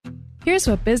 Here's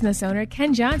what business owner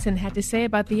Ken Johnson had to say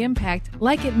about the impact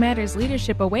Like It Matters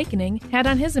Leadership Awakening had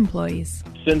on his employees.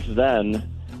 Since then,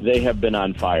 they have been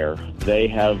on fire. They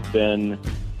have been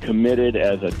committed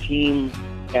as a team,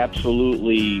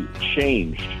 absolutely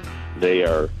changed. They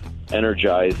are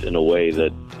energized in a way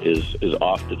that is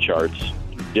off the charts,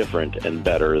 different and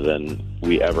better than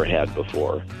we ever had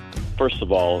before. First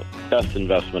of all, best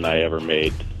investment I ever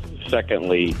made.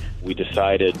 Secondly, we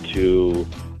decided to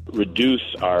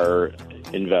reduce our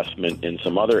investment in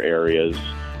some other areas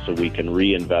so we can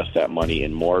reinvest that money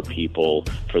in more people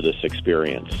for this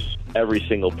experience. Every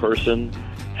single person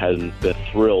has been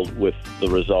thrilled with the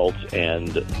results,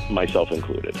 and myself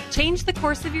included. Change the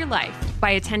course of your life by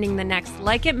attending the next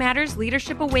Like It Matters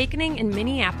Leadership Awakening in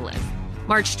Minneapolis,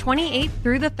 March 28th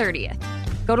through the 30th.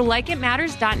 Go to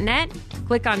likeitmatters.net,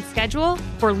 click on schedule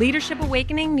for Leadership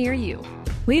Awakening near you.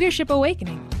 Leadership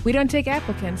Awakening. We don't take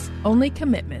applicants, only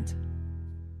commitment.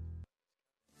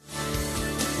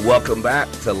 Welcome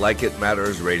back to Like It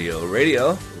Matters Radio.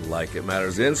 Radio, like it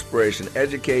matters, inspiration,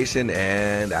 education,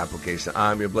 and application.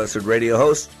 I'm your blessed radio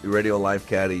host, your radio life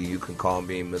caddy. You can call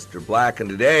me Mr. Black. And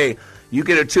today, you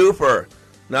get a twofer.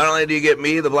 Not only do you get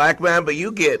me, the black man, but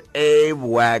you get Abe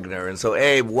Wagner. And so,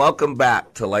 Abe, welcome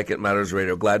back to Like It Matters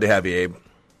Radio. Glad to have you, Abe.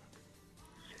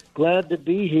 Glad to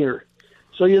be here.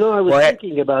 So, I was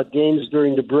thinking about games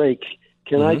during the break.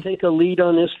 Can I take a lead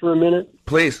on this for a minute?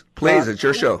 Please, it's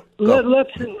your show.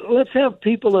 Let's have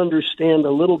people understand a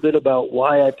little bit about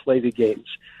why I play the games.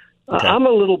 Okay. I'm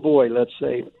a little boy, let's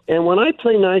say, and when I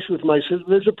play nice with my sister,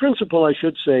 there's a principle, I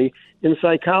should say, in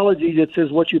psychology that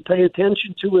says what you pay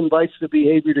attention to invites the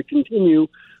behavior to continue,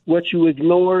 what you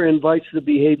ignore invites the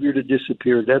behavior to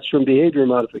disappear. That's from behavior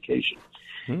modification.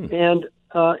 And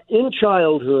in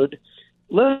childhood,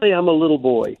 let's say I'm a little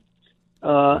boy.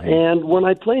 And when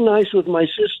I play nice with my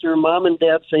sister, Mom and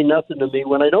Dad say nothing to me.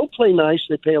 When I don't play nice,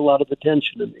 they pay a lot of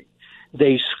attention to me.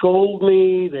 They scold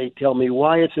me. They tell me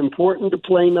why it's important to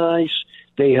play nice.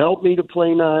 They help me to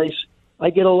play nice.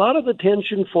 I get a lot of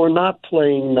attention for not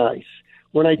playing nice.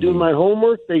 When I do my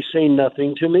homework, they say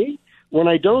nothing to me. When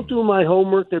I don't do my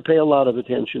homework, they pay a lot of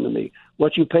attention to me.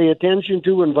 What you pay attention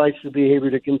to invites the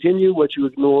behavior to continue. What you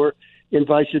ignore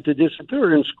invites it to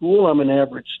disappear. In school, I'm an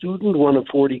average student, one of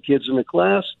 40 kids in a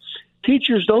class.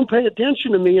 Teachers don't pay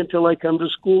attention to me until I come to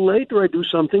school late or I do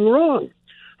something wrong.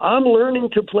 I'm learning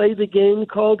to play the game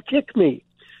called Kick Me.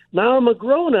 Now I'm a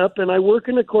grown-up and I work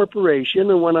in a corporation,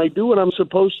 and when I do what I'm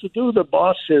supposed to do, the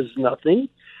boss says nothing.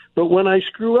 But when I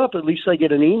screw up, at least I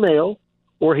get an email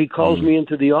or he calls me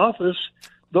into the office.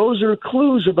 Those are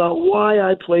clues about why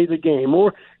I play the game.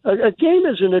 Or a game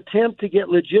is an attempt to get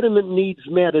legitimate needs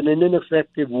met in an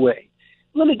ineffective way.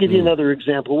 Let me give you another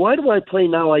example. Why do I play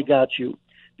Now I Got You?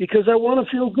 Because I want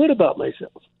to feel good about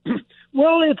myself.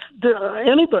 Well,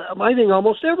 anybody. I think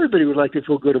almost everybody would like to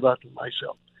feel good about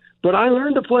myself. But I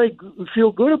learned to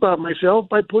feel good about myself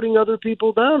by putting other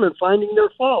people down and finding their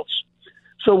faults.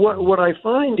 So what I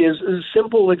find is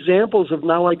simple examples of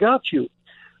Now I Got You.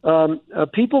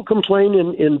 People complain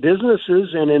in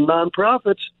businesses and in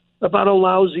nonprofits about a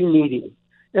lousy meeting.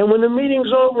 And when the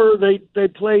meeting's over, they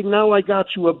play Now I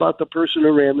Got You about the person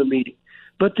who ran the meeting.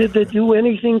 But did they do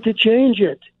anything to change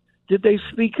it? Did they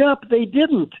speak up? They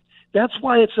didn't. That's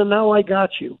why it's a Now I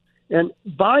Got You. And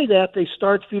by that, they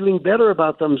start feeling better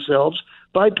about themselves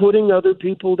by putting other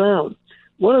people down.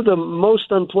 One of the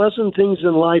most unpleasant things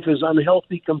in life is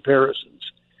unhealthy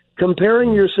comparisons.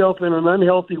 Comparing yourself in an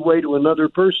unhealthy way to another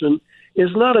person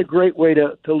is not a great way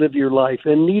to live your life,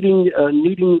 and needing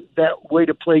that way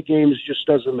to play games just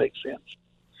doesn't make sense.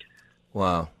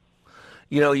 Wow.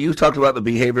 You talked about the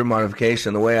behavior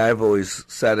modification. The way I've always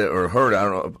said it or heard it, I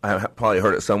don't know, I probably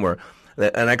heard it somewhere,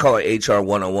 and I call it HR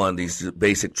 101, these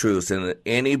basic truths. And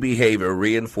any behavior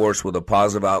reinforced with a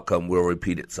positive outcome will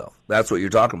repeat itself. That's what you're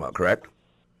talking about, correct?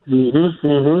 Mm-hmm.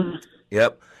 Mm-hmm.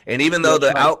 Yep. And even though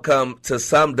the outcome to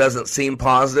some doesn't seem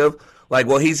positive, like,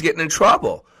 well, he's getting in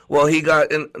trouble. Well,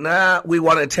 we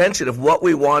want attention. If what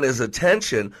we want is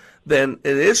attention, then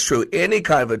it is true. Any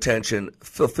kind of attention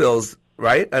fulfills,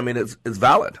 right? I mean, it's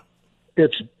valid.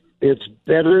 It's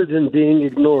better than being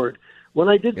ignored. When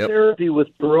I did therapy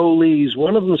with parolees,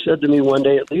 one of them said to me one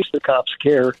day, at least the cops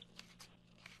care.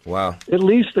 Wow. At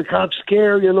least the cops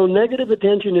care. Negative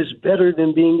attention is better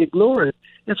than being ignored.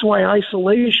 That's why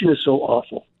isolation is so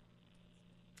awful.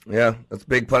 Yeah, that's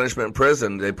big punishment in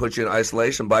prison. They put you in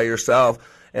isolation by yourself,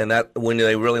 and that when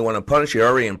they really want to punish you, you're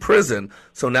already in prison,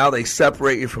 so now they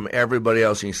separate you from everybody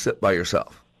else and you sit by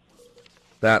yourself.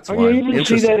 That's why. You even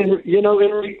see that in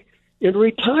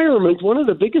retirement. One of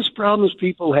the biggest problems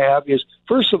people have is,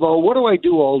 first of all, what do I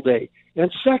do all day?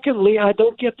 And secondly, I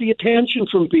don't get the attention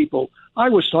from people. I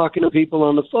was talking to people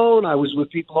on the phone. I was with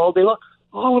people all day long.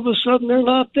 All of a sudden, they're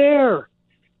not there.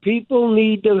 People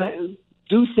need to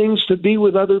do things to be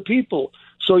with other people.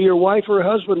 So your wife or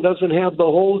husband doesn't have the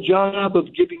whole job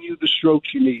of giving you the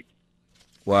strokes you need.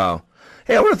 Wow.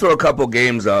 Hey, I want to throw a couple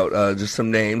games out, just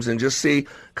some names, and just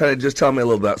tell me a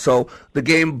little bit. So the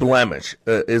game Blemish,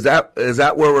 is that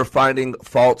where we're finding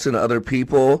faults in other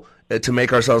people to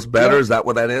make ourselves better? Yeah. Is that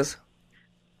what that is?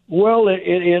 Well,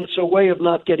 it's a way of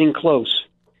not getting close.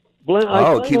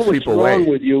 It keeps people away. What's wrong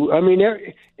with you? I mean,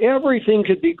 everything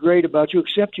could be great about you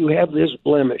except you have this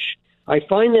blemish. I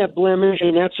find that blemish,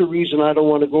 and that's the reason I don't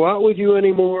want to go out with you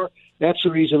anymore. That's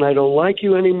the reason I don't like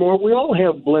you anymore. We all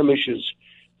have blemishes.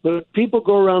 But people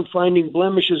go around finding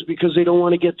blemishes because they don't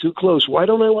want to get too close. Why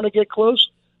don't I want to get close?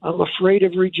 I'm afraid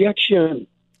of rejection.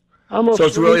 So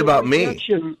it's really about me.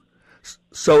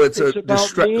 So it's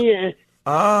about me.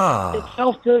 It's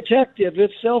self-protective.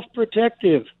 It's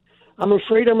self-protective. I'm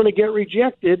afraid I'm going to get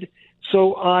rejected,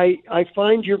 so I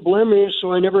find your blemish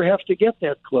so I never have to get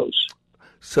that close.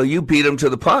 So you beat them to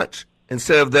the punch.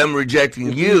 Instead of them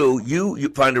rejecting you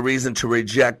find a reason to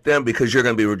reject them because you're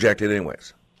going to be rejected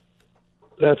anyways.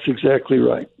 That's exactly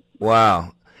right.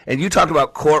 Wow. And you talk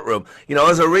about courtroom.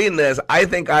 As I'm reading this, I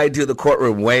think I do the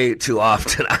courtroom way too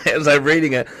often as I'm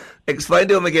reading it. Explain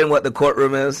to them again what the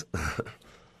courtroom is.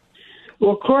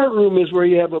 Well, courtroom is where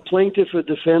you have a plaintiff, a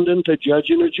defendant, a judge,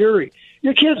 and a jury.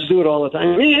 Your kids do it all the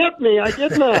time. He hit me. I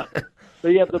did not. So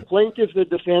you have the plaintiff, the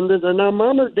defendant, and now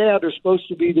mom or dad are supposed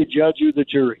to be the judge or the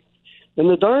jury. And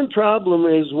the darn problem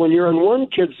is when you're on one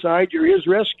kid's side, you're his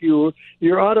rescuer,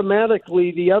 you're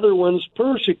automatically the other one's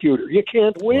persecutor. You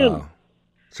can't win. Wow.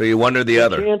 So you wonder the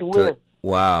other. You can't win.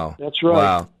 Wow. That's right.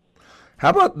 Wow. How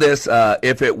about this,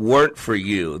 if it weren't for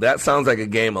you? That sounds like a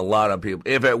game a lot of people.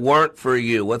 If it weren't for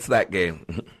you, what's that game?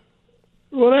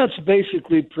 Well, that's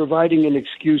basically providing an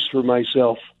excuse for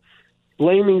myself,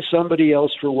 blaming somebody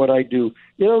else for what I do.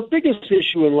 The biggest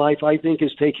issue in life, I think,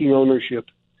 is taking ownership.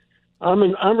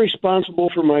 I'm responsible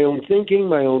for my own thinking,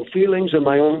 my own feelings, and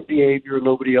my own behavior,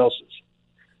 nobody else's.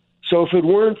 So if it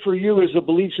weren't for you as a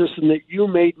belief system that you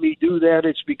made me do that,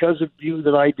 it's because of you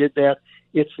that I did that,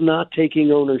 it's not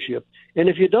taking ownership. And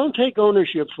if you don't take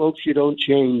ownership, folks, you don't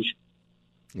change.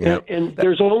 Yeah. And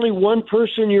there's only one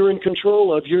person you're in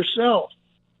control of, yourself.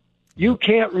 You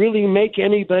can't really make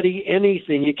anybody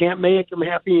anything. You can't make them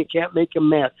happy. You can't make them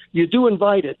mad. You do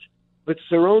invite it, but it's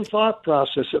their own thought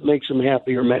process that makes them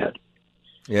happy or mad.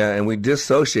 Yeah, and we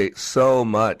dissociate so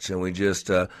much, and we just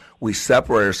we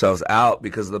separate ourselves out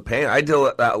because of the pain. I deal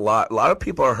with that a lot. A lot of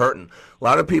people are hurting. A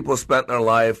lot of people spent their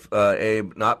life,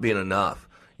 Abe, not being enough.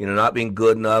 You know, not being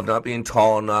good enough, not being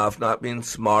tall enough, not being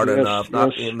smart enough,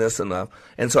 not being this enough.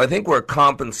 And so I think we're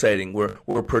compensating.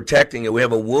 We're protecting it. We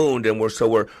have a wound, and we're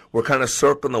kind of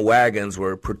circling the wagons.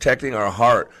 We're protecting our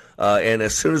heart. And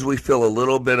as soon as we feel a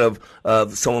little bit of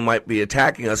someone might be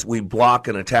attacking us, we block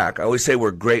and attack. I always say we're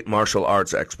great martial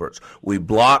arts experts. We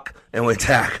block and we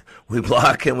attack. We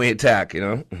block and we attack, you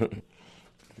know?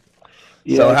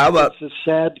 Yeah, so how about...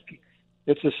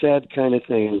 It's a sad kind of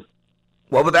thing.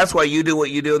 Well, but that's why you do what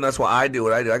you do, and that's why I do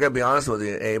what I do. I got to be honest with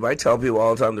you, Abe. I tell people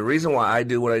all the time, the reason why I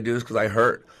do what I do is because I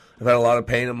hurt. I've had a lot of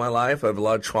pain in my life. I have a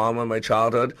lot of trauma in my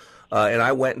childhood. And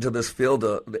I went into this field,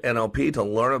 the NLP, to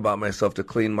learn about myself, to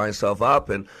clean myself up.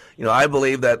 And, you know, I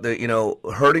believe that,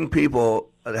 hurting people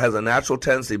has a natural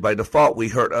tendency. By default, we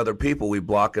hurt other people. We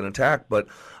block and attack. But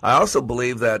I also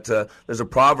believe that there's a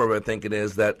proverb, I think it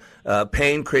is, that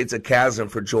pain creates a chasm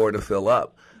for joy to fill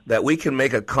up. That we can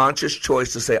make a conscious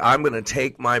choice to say, I'm going to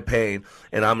take my pain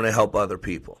and I'm going to help other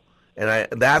people. And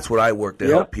that's what I work to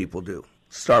help people do.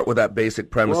 Start with that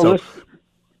basic premise. Well,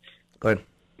 go ahead.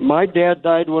 My dad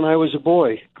died when I was a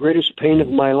boy. Greatest pain of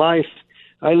my life.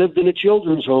 I lived in a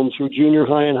children's home through junior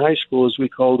high and high school, as we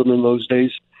called them in those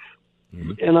days.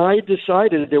 Mm-hmm. And I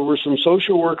decided there were some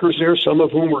social workers there, some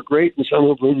of whom were great and some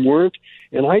of whom weren't.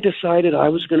 And I decided I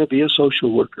was going to be a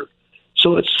social worker.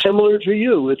 So it's similar to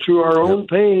you. Through our own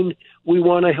pain, we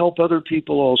want to help other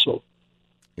people also.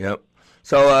 Yep.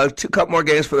 So a couple more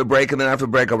games for the break, and then after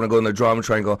the break, I'm going to go in the drama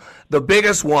triangle. The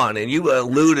biggest one, and you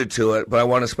alluded to it, but I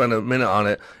want to spend a minute on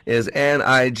it, is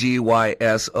NIGYSOB.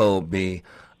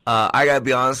 I got to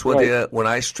be honest with you. When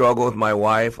I struggle with my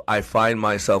wife, I find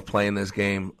myself playing this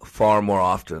game far more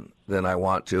often than I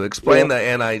want to. Explain the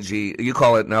NIG. You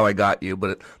call it Now I Got You,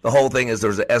 but the whole thing is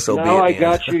there's a SOB. Now I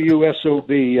got you, you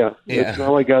SOB. Yeah.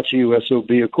 Now I got you, you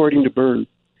SOB, according to Byrne.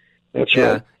 That's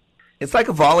right. It's like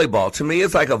a volleyball. To me,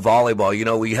 it's like a volleyball. You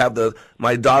know, we have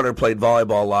my daughter played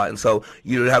volleyball a lot, and so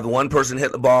you would have one person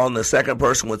hit the ball, and the second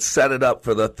person would set it up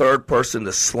for the third person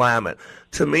to slam it.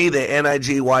 To me, the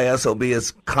NIGYSOB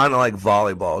is kind of like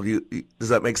volleyball. Does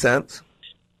that make sense?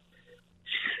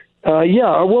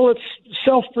 Yeah, well, it's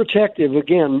self-protective.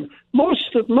 Again,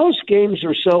 most games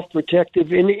are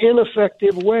self-protective in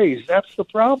ineffective ways. That's the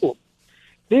problem.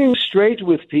 Being straight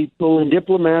with people in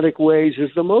diplomatic ways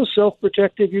is the most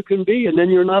self-protective you can be, and then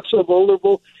you're not so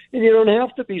vulnerable, and you don't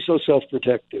have to be so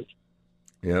self-protective.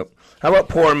 Yep. How about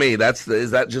Poor Me?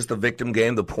 Is that just a victim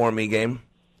game, the Poor Me game?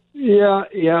 Yeah,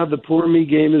 the Poor Me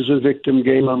game is a victim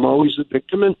game. I'm always a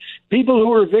victim, and people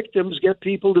who are victims get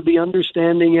people to be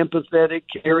understanding, empathetic,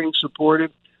 caring,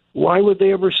 supportive. Why would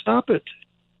they ever stop it?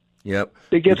 Yep.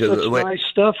 They get such nice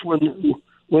stuff when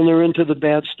they're into the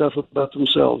bad stuff about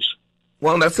themselves.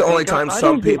 Well, that's the only time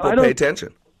some people pay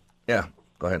attention. Yeah,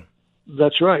 go ahead.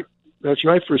 That's right. That's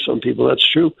right for some people. That's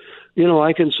true. You know,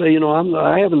 I can say,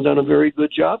 I haven't done a very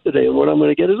good job today, and what I'm going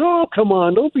to get is, oh, come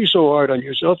on, don't be so hard on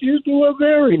yourself. You do a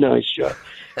very nice job.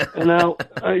 And now,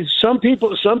 some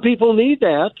people need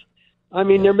that. I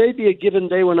mean, there may be a given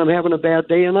day when I'm having a bad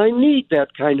day, and I need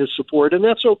that kind of support, and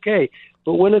that's okay.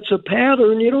 But when it's a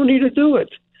pattern, you don't need to do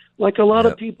it. Like a lot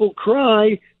of people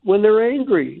cry when they're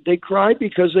angry. They cry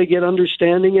because they get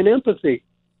understanding and empathy.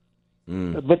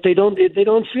 But they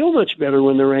don't feel much better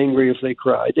when they're angry if they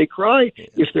cry. They cry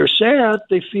if they're sad,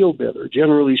 they feel better,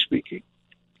 generally speaking.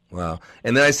 Wow.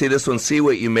 And then I see this one, See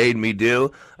What You Made Me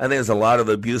Do. I think there's a lot of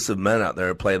abusive men out there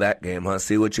who play that game, huh?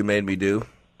 See What You Made Me Do?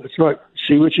 That's right.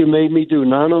 See What You Made Me Do.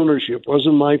 Non-ownership.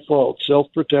 Wasn't my fault.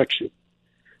 Self-protection.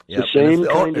 Yep. The same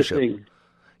kind of thing.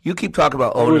 You keep talking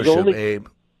about ownership, Abe.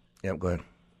 Yep, go ahead.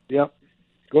 Yep.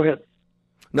 Go ahead.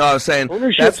 No, I was saying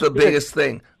that's the biggest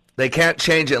thing. They can't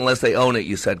change it unless they own it,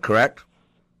 you said, correct?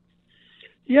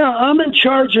 Yeah, I'm in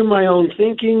charge of my own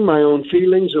thinking, my own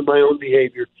feelings, and my own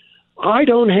behavior. I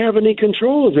don't have any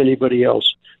control of anybody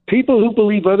else. People who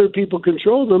believe other people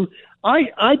control them,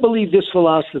 I believe this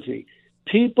philosophy.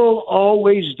 People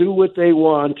always do what they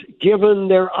want, given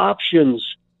their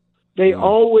options. They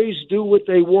always do what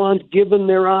they want, given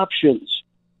their options.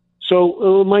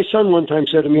 So my son one time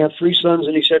said to me, I have 3 sons,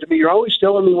 and he said to me, you're always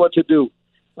telling me what to do.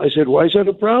 I said, why is that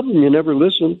a problem? You never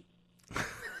listen.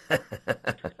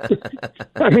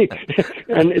 I mean,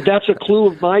 and that's a clue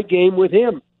of my game with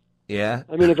him. Yeah.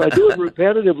 I mean, if I do it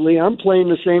repetitively, I'm playing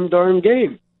the same darn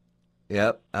game.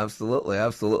 Yep, absolutely,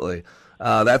 absolutely.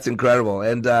 That's incredible.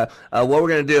 And what we're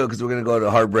going to do, because we're going to go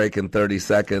to hard break in 30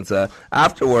 seconds,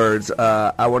 afterwards,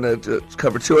 I want to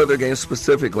cover 2 other games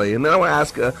specifically. And then I want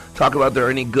to talk about there are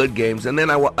any good games. And then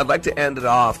I'd like to end it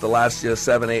off, the last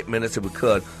 7-8 minutes if we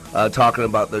could, talking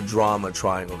about the drama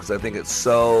triangle, because I think it's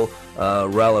so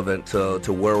relevant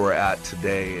to where we're at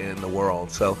today in the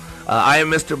world. So I am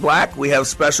Mr. Black. We have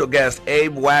special guest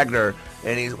Abe Wagner,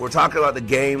 and we're talking about the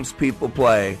games people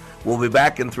play. We'll be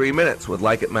back in 3 minutes with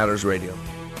Like It Matters Radio.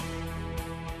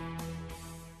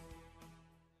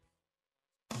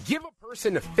 Give a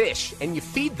person a fish and you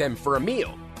feed them for a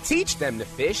meal. Teach them to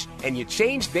fish and you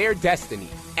change their destiny.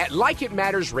 At Like It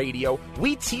Matters Radio,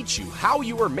 we teach you how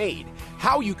you are made,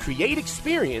 how you create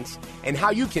experience, and how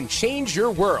you can change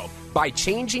your world by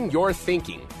changing your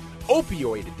thinking.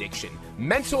 Opioid addiction,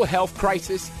 mental health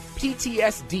crisis,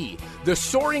 PTSD, the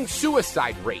soaring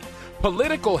suicide rate,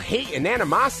 political hate and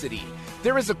animosity.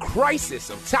 There is a crisis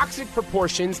of toxic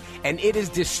proportions, and it is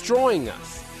destroying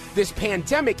us. This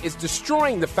pandemic is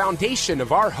destroying the foundation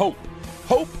of our hope.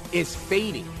 Hope is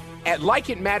fading. At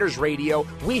Like It Matters Radio,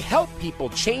 we help people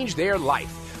change their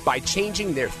life by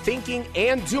changing their thinking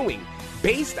and doing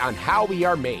based on how we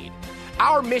are made.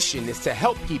 Our mission is to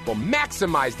help people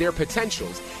maximize their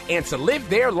potentials and to live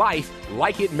their life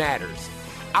like it matters.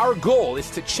 Our goal is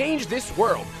to change this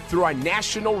world through our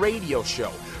national radio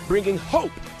show, bringing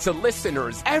hope to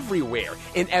listeners everywhere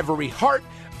in every heart,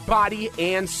 body,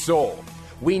 and soul.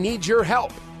 We need your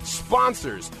help,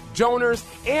 sponsors, donors,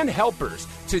 and helpers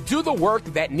to do the work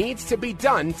that needs to be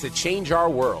done to change our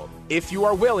world. If you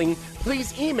are willing,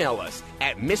 please email us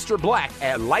at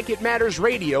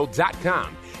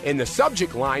MrBlack@LikeItMattersRadio.com. In the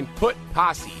subject line, put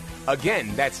Posse.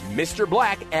 Again, that's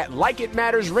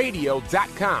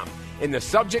MrBlack@LikeItMattersRadio.com. In the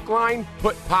subject line,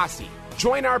 put Posse.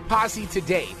 Join our posse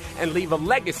today and leave a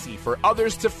legacy for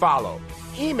others to follow.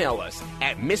 Email us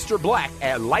at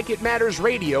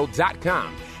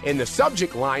MrBlack@LikeItMattersRadio.com. In the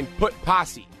subject line, put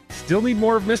Posse. Still need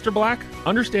more of Mr. Black?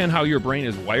 Understand how your brain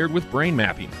is wired with brain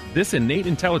mapping. This innate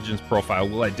intelligence profile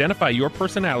will identify your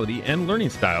personality and learning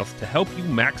styles to help you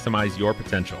maximize your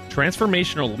potential.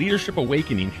 Transformational Leadership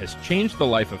Awakening has changed the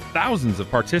life of thousands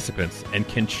of participants and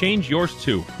can change yours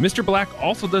too. Mr. Black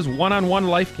also does one-on-one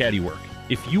life caddy work.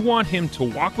 If you want him to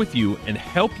walk with you and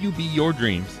help you be your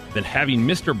dreams, then having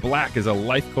Mr. Black as a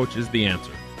life coach is the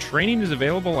answer. Training is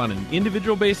available on an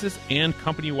individual basis and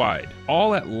company-wide,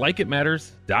 all at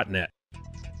likeitmatters.net.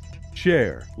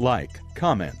 Share, like,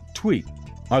 comment, tweet.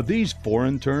 Are these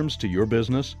foreign terms to your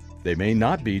business? They may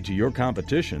not be to your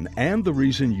competition and the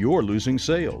reason you're losing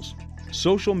sales.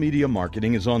 Social media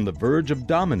marketing is on the verge of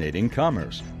dominating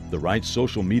commerce. The right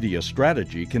social media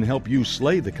strategy can help you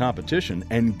slay the competition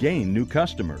and gain new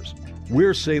customers.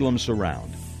 We're Salem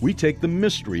Surround. We take the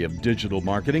mystery of digital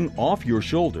marketing off your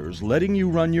shoulders, letting you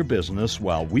run your business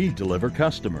while we deliver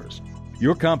customers.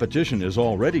 Your competition is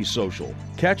already social.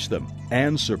 Catch them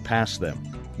and surpass them.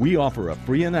 We offer a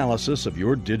free analysis of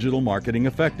your digital marketing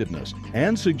effectiveness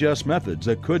and suggest methods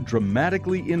that could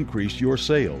dramatically increase your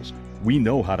sales. We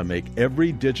know how to make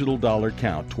every digital dollar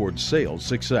count towards sales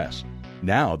success.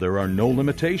 Now there are no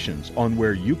limitations on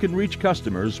where you can reach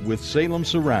customers with Salem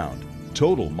Surround.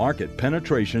 Total market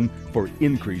penetration for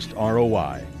increased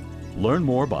ROI. Learn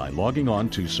more by logging on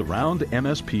to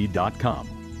surroundmsp.com.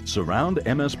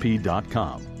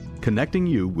 Surroundmsp.com, connecting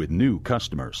you with new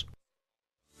customers.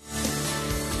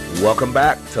 Welcome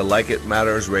back to Like It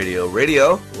Matters Radio.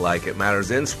 Radio, like it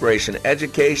matters, inspiration,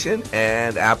 education,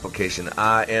 and application.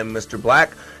 I am Mr.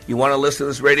 Black. You want to listen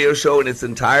to this radio show in its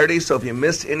entirety, so if you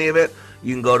missed any of it,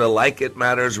 you can go to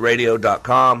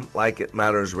likeitmattersradio.com,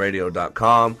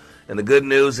 likeitmattersradio.com. And the good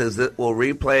news is that we'll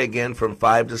replay again from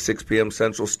 5 to 6 p.m.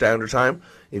 Central Standard Time.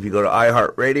 If you go to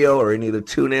iHeartRadio or any of the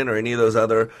TuneIn or any of those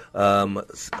other, I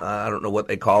don't know what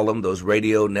they call them, those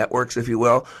radio networks, if you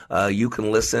will, you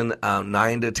can listen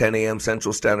 9 to 10 a.m.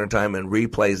 Central Standard Time and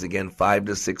replays again 5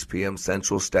 to 6 p.m.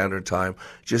 Central Standard Time.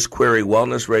 Just query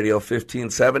Wellness Radio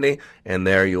 1570, and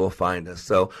there you will find us.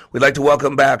 So we'd like to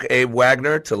welcome back Abe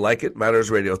Wagner to Like It Matters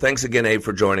Radio. Thanks again, Abe,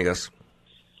 for joining us.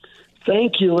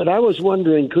 Thank you. And I was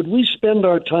wondering, could we spend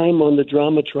our time on the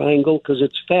drama triangle, because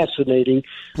it's fascinating?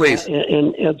 Please.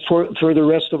 And for the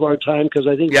rest of our time, because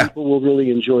I think people will really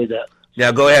enjoy that.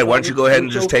 Yeah, go ahead. Why don't you go ahead and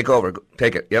just take over?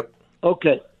 Take it. Yep.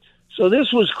 Okay. So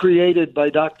this was created by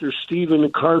Dr. Stephen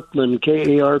Karpman,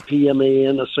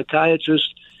 Karpman, a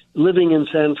psychiatrist living in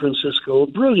San Francisco, a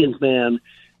brilliant man.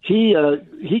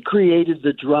 he created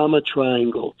the drama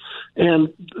triangle.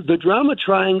 And the drama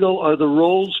triangle are the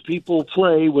roles people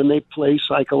play when they play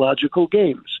psychological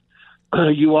games.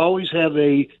 You always have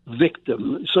a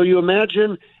victim. So you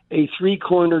imagine a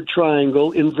three-cornered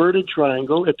triangle, inverted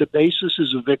triangle. At the basis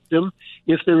is a victim.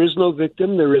 If there is no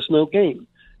victim, there is no game.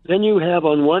 Then you have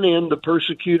on one end the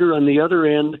persecutor, on the other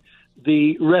end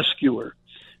the rescuer.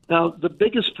 Now, the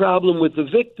biggest problem with the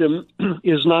victim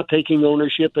is not taking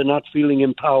ownership and not feeling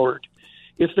empowered.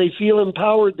 If they feel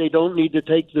empowered, they don't need to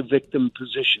take the victim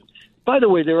position. By the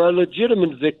way, there are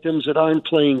legitimate victims that aren't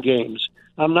playing games.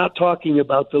 I'm not talking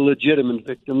about the legitimate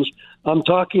victims. I'm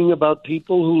talking about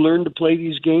people who learn to play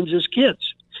these games as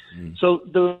kids. So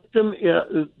the victim,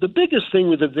 the biggest thing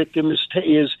with the victim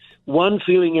is one,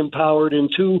 feeling empowered,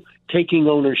 and two, taking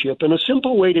ownership. And a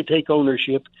simple way to take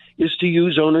ownership is to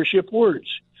use ownership words.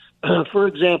 For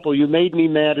example, you made me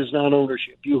mad is not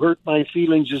ownership. You hurt my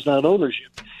feelings is not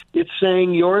ownership. It's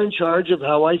saying you're in charge of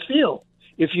how I feel.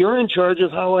 If you're in charge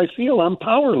of how I feel, I'm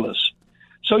powerless.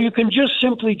 So you can just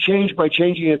simply change by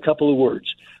changing a couple of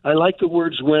words. I like the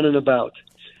words when and about.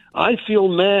 I feel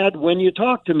mad when you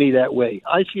talk to me that way.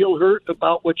 I feel hurt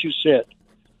about what you said.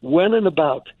 When and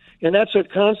about. And that's a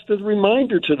constant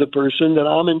reminder to the person that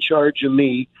I'm in charge of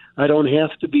me. I don't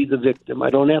have to be the victim. I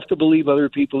don't have to believe other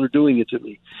people are doing it to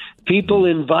me. People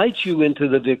invite you into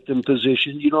the victim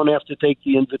position. You don't have to take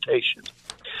the invitation.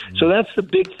 So that's the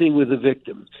big thing with the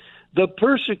victim. The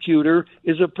persecutor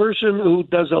is a person who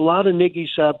does a lot of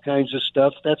niggy-sob kinds of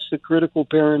stuff. That's the critical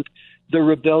parent, the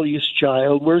rebellious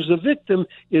child, whereas the victim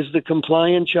is the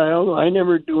compliant child. I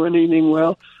never do anything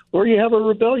well. Or you have a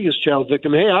rebellious child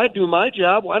victim. Hey, I do my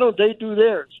job. Why don't they do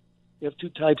theirs? You have two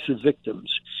types of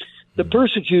victims. The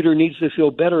persecutor needs to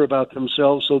feel better about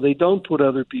themselves so they don't put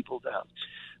other people down.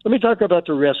 Let me talk about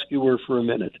the rescuer for a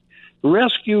minute.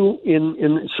 Rescue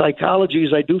in psychology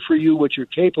is I do for you what you're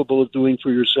capable of doing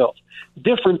for yourself.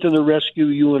 Different than the rescue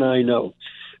you and I know.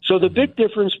 So the big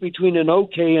difference between an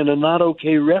okay and a not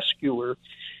okay rescuer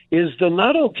is the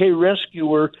not okay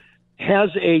rescuer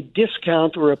has a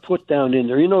discount or a put down in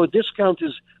there. You know, a discount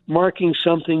is marking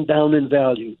something down in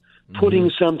value,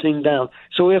 putting something down.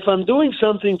 So if I'm doing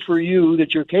something for you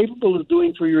that you're capable of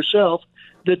doing for yourself,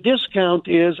 the discount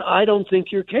is I don't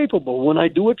think you're capable. When I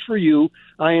do it for you,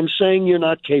 I am saying you're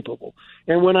not capable.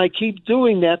 And when I keep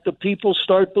doing that, the people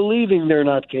start believing they're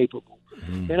not capable.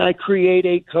 And I create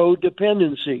a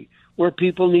codependency where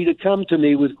people need to come to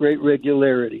me with great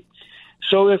regularity.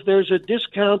 So if there's a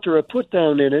discount or a put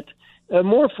down in it, a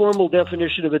more formal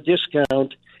definition of a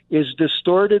discount is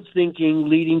distorted thinking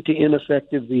leading to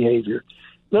ineffective behavior.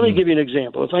 Let me give you an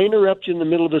example. If I interrupt you in the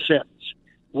middle of a sentence,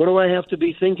 what do I have to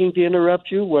be thinking to interrupt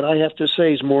you? What I have to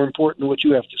say is more important than what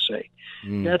you have to say.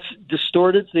 That's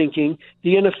distorted thinking.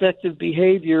 The ineffective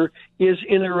behavior is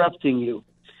interrupting you.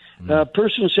 A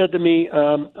person said to me,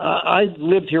 I've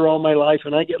lived here all my life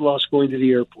and I get lost going to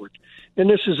the airport. And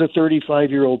this is a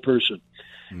 35-year-old person.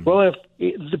 Well,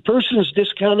 if the person's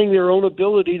discounting their own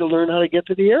ability to learn how to get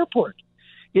to the airport.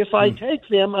 If I take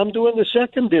them, I'm doing the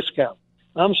second discount.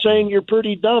 I'm saying you're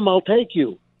pretty dumb, I'll take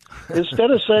you. Instead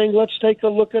of saying, let's take a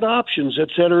look at options, et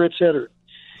cetera, et cetera.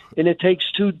 And it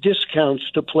takes two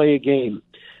discounts to play a game.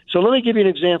 So let me give you an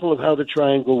example of how the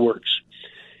triangle works.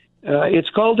 It's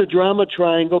called the drama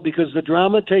triangle because the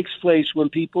drama takes place when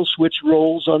people switch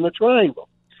roles on the triangle.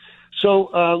 So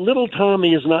little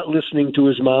Tommy is not listening to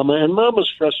his mama, and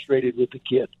mama's frustrated with the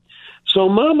kid. So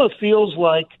mama feels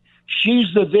like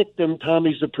she's the victim,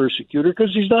 Tommy's the persecutor,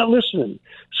 because he's not listening.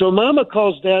 So mama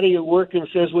calls daddy at work and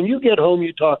says, when you get home,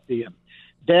 you talk to him.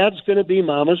 Dad's going to be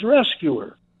mama's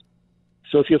rescuer.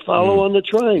 So if you follow on the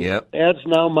triangle, dad's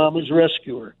now mama's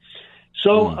rescuer.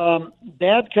 So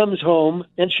dad comes home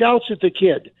and shouts at the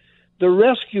kid. The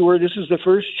rescuer, this is the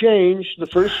first change, the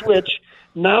first switch.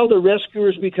 Now the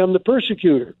rescuer has become the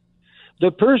persecutor.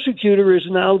 The persecutor is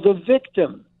now the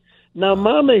victim. Now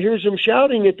mama hears him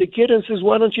shouting at the kid and says,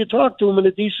 why don't you talk to him in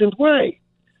a decent way?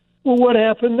 Well, what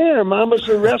happened there? Mama's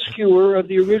the rescuer of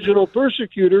the original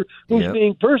persecutor who's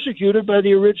being persecuted by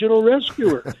the original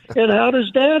rescuer. And how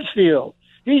does dad feel?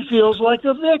 He feels like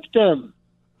a victim.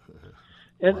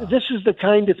 And this is the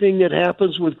kind of thing that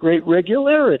happens with great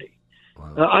regularity.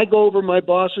 I go over my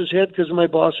boss's head because my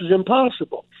boss is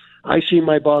impossible. I see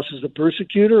my boss as the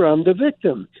persecutor. I'm the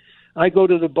victim. I go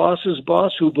to the boss's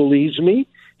boss who believes me.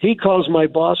 He calls my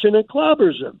boss in and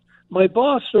clobbers him. My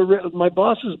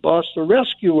boss's boss, the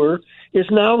rescuer, is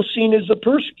now seen as the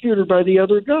persecutor by the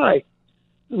other guy.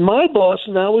 My boss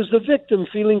now is the victim,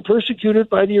 feeling persecuted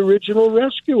by the original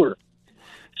rescuer.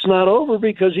 It's not over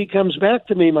because he comes back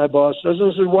to me, my boss does,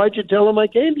 and says, why'd you tell him I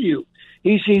came to you?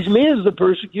 He sees me as the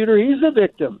persecutor. He's the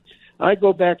victim. I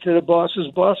go back to the boss's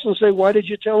boss and say, why did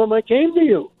you tell him I came to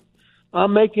you?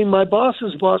 I'm making my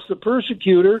boss's boss the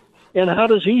persecutor, and how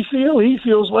does he feel? He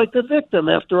feels like the victim.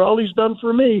 After all he's done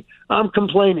for me, I'm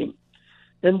complaining.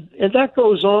 And that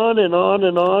goes on and on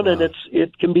and on, wow. And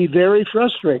it can be very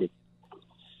frustrating.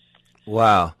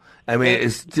 Wow. I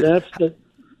mean,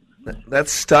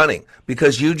 that's stunning,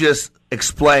 because you just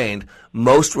explained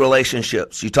most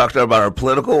relationships. You talked about our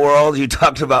political world. You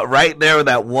talked about right there with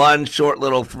that one short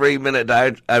little 3-minute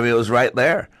diatribe. I mean, it was right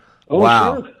there. Oh,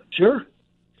 wow. Sure.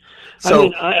 So, I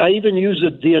mean, I even use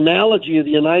the analogy of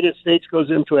the United States goes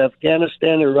into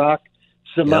Afghanistan, Iraq,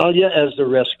 Somalia as the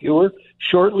rescuer,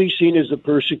 shortly seen as the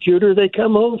persecutor. They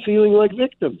come home feeling like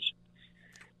victims.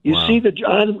 You see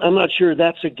I'm not sure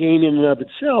that's a game in and of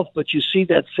itself, but you see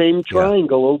that same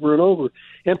triangle over and over.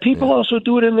 And people also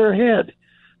do it in their head.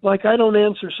 Like, I don't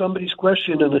answer somebody's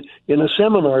question in a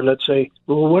seminar, let's say.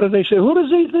 Well, what do they say? Who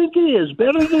does he think he is?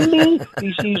 Better than me?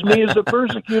 He sees me as the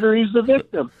persecutor. He's the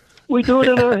victim. We do it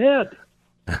in our head.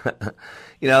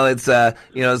 It's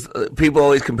people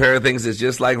always compare things. It's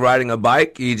just like riding a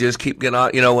bike. You just keep getting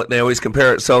on, what they always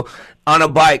compare it. So on a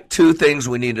bike, 2 things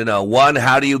we need to know. One,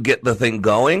 how do you get the thing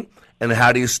going? And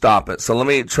how do you stop it? So let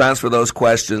me transfer those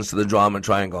questions to the drama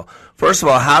triangle. First of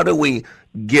all, how do we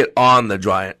get on the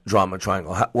drama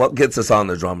triangle? What gets us on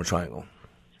the drama triangle?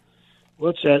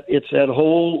 What's that? It's that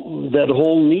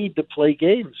whole need to play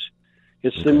games.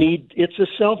 It's the need. It's a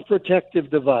self-protective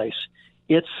device.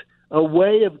 It's a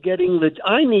way of getting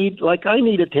I need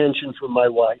attention from my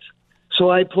wife. So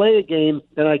I play a game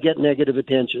and I get negative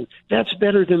attention. That's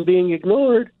better than being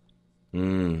ignored.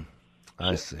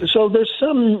 I see. So there's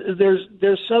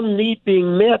some need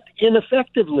being met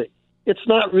ineffectively. It's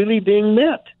not really being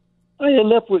met. I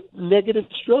end up with negative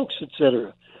strokes,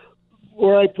 etc.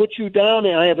 Or I put you down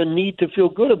and I have a need to feel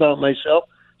good about myself.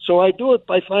 So I do it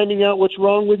by finding out what's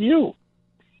wrong with you.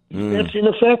 That's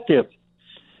ineffective.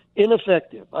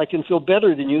 I can feel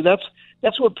better than you.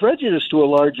 That's what prejudice to a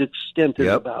large extent is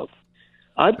about.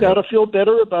 I've got to feel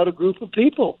better about a group of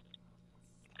people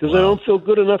because I don't feel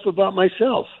good enough about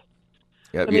myself.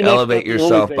 Yep, you elevate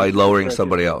yourself by lowering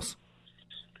somebody else.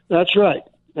 That's right.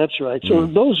 So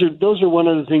those are one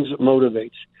of the things that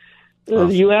motivates.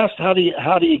 You asked how do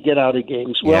you get out of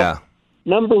games? Well,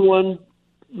 number one,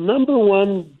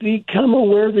 become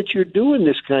aware that you're doing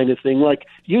this kind of thing. Like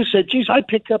you said, geez, I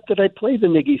pick up that I play the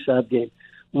Niggy Saab game.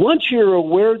 Once you're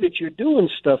aware that you're doing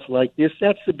stuff like this,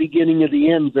 that's the beginning of the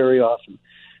end very often.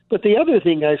 But the other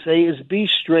thing I say is be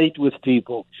straight with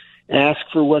people. Ask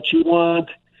for what you want,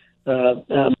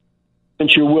 and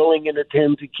you're willing and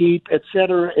intend to keep, et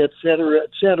cetera, et cetera, et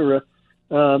cetera.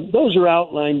 Those are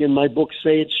outlined in my book,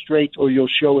 Say It Straight or You'll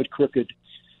Show It Crooked,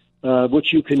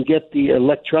 which you can get the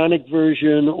electronic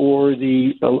version or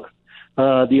the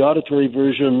auditory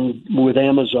version with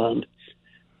Amazon.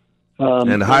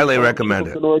 And highly recommend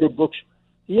it. Can order books.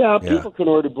 People can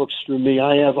order books through me.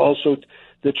 I have also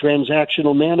the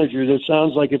Transactional Manager that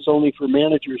sounds like it's only for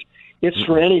managers. It's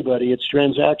for anybody. It's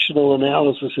transactional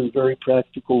analysis in very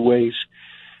practical ways.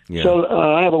 Yeah. So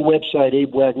I have a website,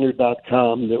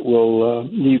 abewagner.com, that will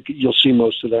you'll see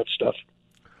most of that stuff.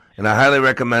 And I highly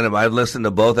recommend them. I've listened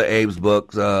to both of Abe's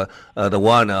books, the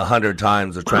one 100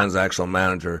 times, The Transactional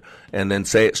Manager, and then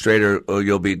Say It Straight or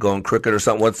You'll Be Going Crooked or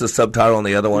something. What's the subtitle on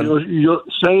the other one? You'll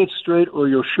Say It Straight or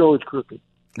You'll Show It Crooked.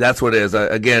 That's what it is.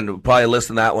 Again, probably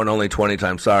listen to that one only 20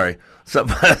 times. Sorry. So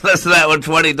listen to that one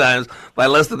 20 times, but I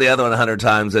listened to the other one 100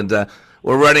 times. And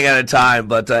we're running out of time.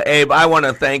 But, Abe, I want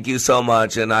to thank you so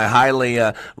much, and I highly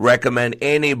recommend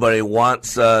anybody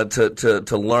wants to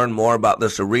learn more about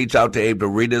this to reach out to Abe to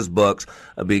read his books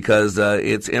because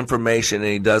it's information,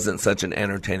 and he does it in such an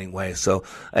entertaining way. So,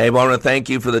 Abe, I want to thank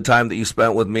you for the time that you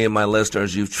spent with me and my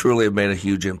listeners. You truly have made a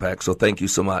huge impact, so thank you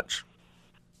so much.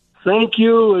 Thank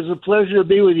you. It was a pleasure to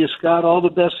be with you, Scott. All the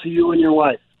best to you and your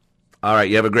wife. All right.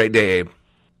 You have a great day, Abe.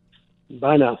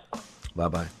 Bye now.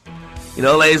 Bye-bye. You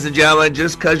know, ladies and gentlemen,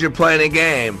 just because you're playing a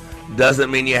game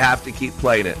doesn't mean you have to keep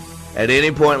playing it. At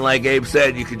any point, like Abe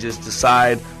said, you could just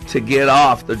decide to get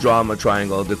off the drama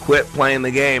triangle, to quit playing the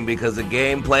game, because a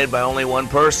game played by only one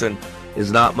person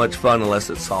is not much fun unless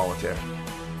it's solitaire.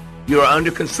 You are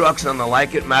under construction on the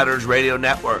Like It Matters Radio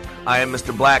Network. I am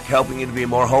Mr. Black, helping you to be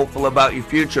more hopeful about your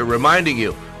future, reminding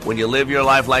you, when you live your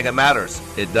life like it matters,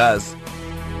 it does.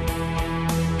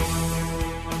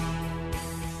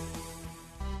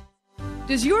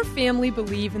 Does your family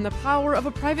believe in the power of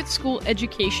a private school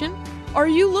education? Are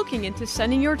you looking into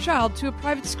sending your child to a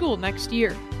private school next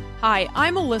year? Hi,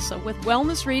 I'm Alyssa with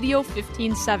Wellness Radio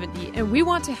 1570, and we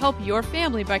want to help your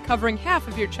family by covering half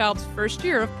of your child's first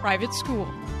year of private school.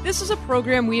 This is a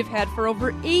program we have had for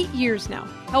over 8 years now,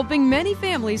 helping many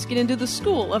families get into the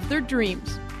school of their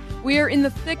dreams. We are in the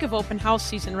thick of open house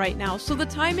season right now, so the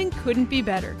timing couldn't be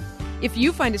better. If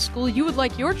you find a school you would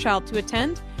like your child to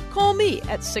attend, call me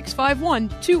at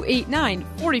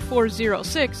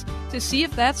 651-289-4406 to see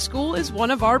if that school is one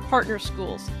of our partner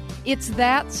schools. It's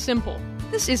that simple.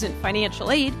 This isn't financial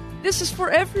aid. This is for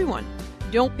everyone.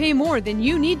 Don't pay more than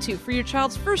you need to for your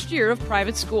child's first year of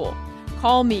private school.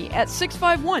 Call me at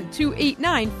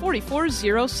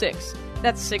 651-289-4406.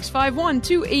 That's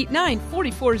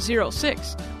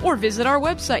 651-289-4406. Or visit our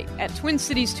website at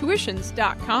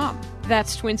TwinCitiesTuitions.com.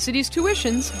 That's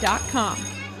TwinCitiesTuitions.com.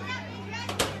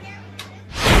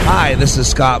 Hi, this is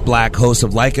Scott Black, host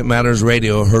of Like It Matters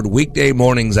Radio, heard weekday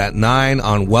mornings at 9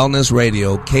 on Wellness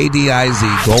Radio,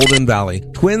 KDIZ, Golden Valley,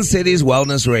 Twin Cities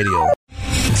Wellness Radio.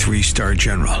 3-star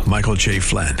General Michael J.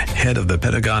 Flynn, head of the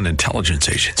Pentagon Intelligence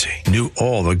Agency, knew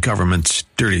all the government's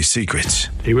dirty secrets.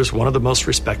 He was one of the most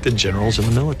respected generals in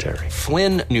the military.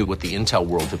 Flynn knew what the intel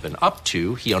world had been up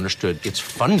to. He understood its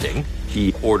funding.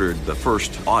 He ordered the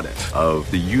first audit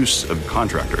of the use of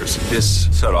contractors. This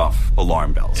set off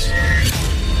alarm bells.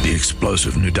 The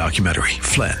explosive new documentary,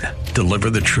 Flynn,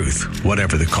 Deliver the Truth,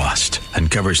 Whatever the Cost,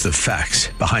 uncovers the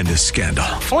facts behind this scandal.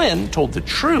 Flynn told the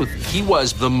truth. He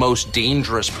was the most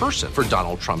dangerous person for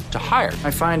Donald Trump to hire. I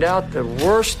find out the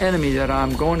worst enemy that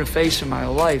I'm going to face in my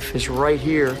life is right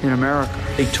here in America.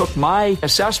 They took my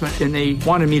assessment and they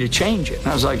wanted me to change it. And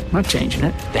I was like, I'm not changing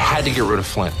it. They had to get rid of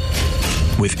Flynn.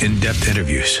 With in-depth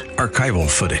interviews, archival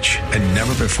footage, and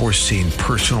never-before-seen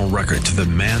personal records of the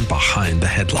man behind the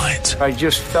headlines. I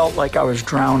just felt like I was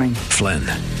drowning. Flynn,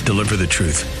 Deliver the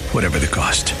Truth, Whatever the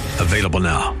Cost. Available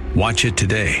now. Watch it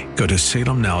today. Go to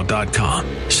salemnow.com.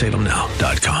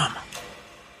 salemnow.com.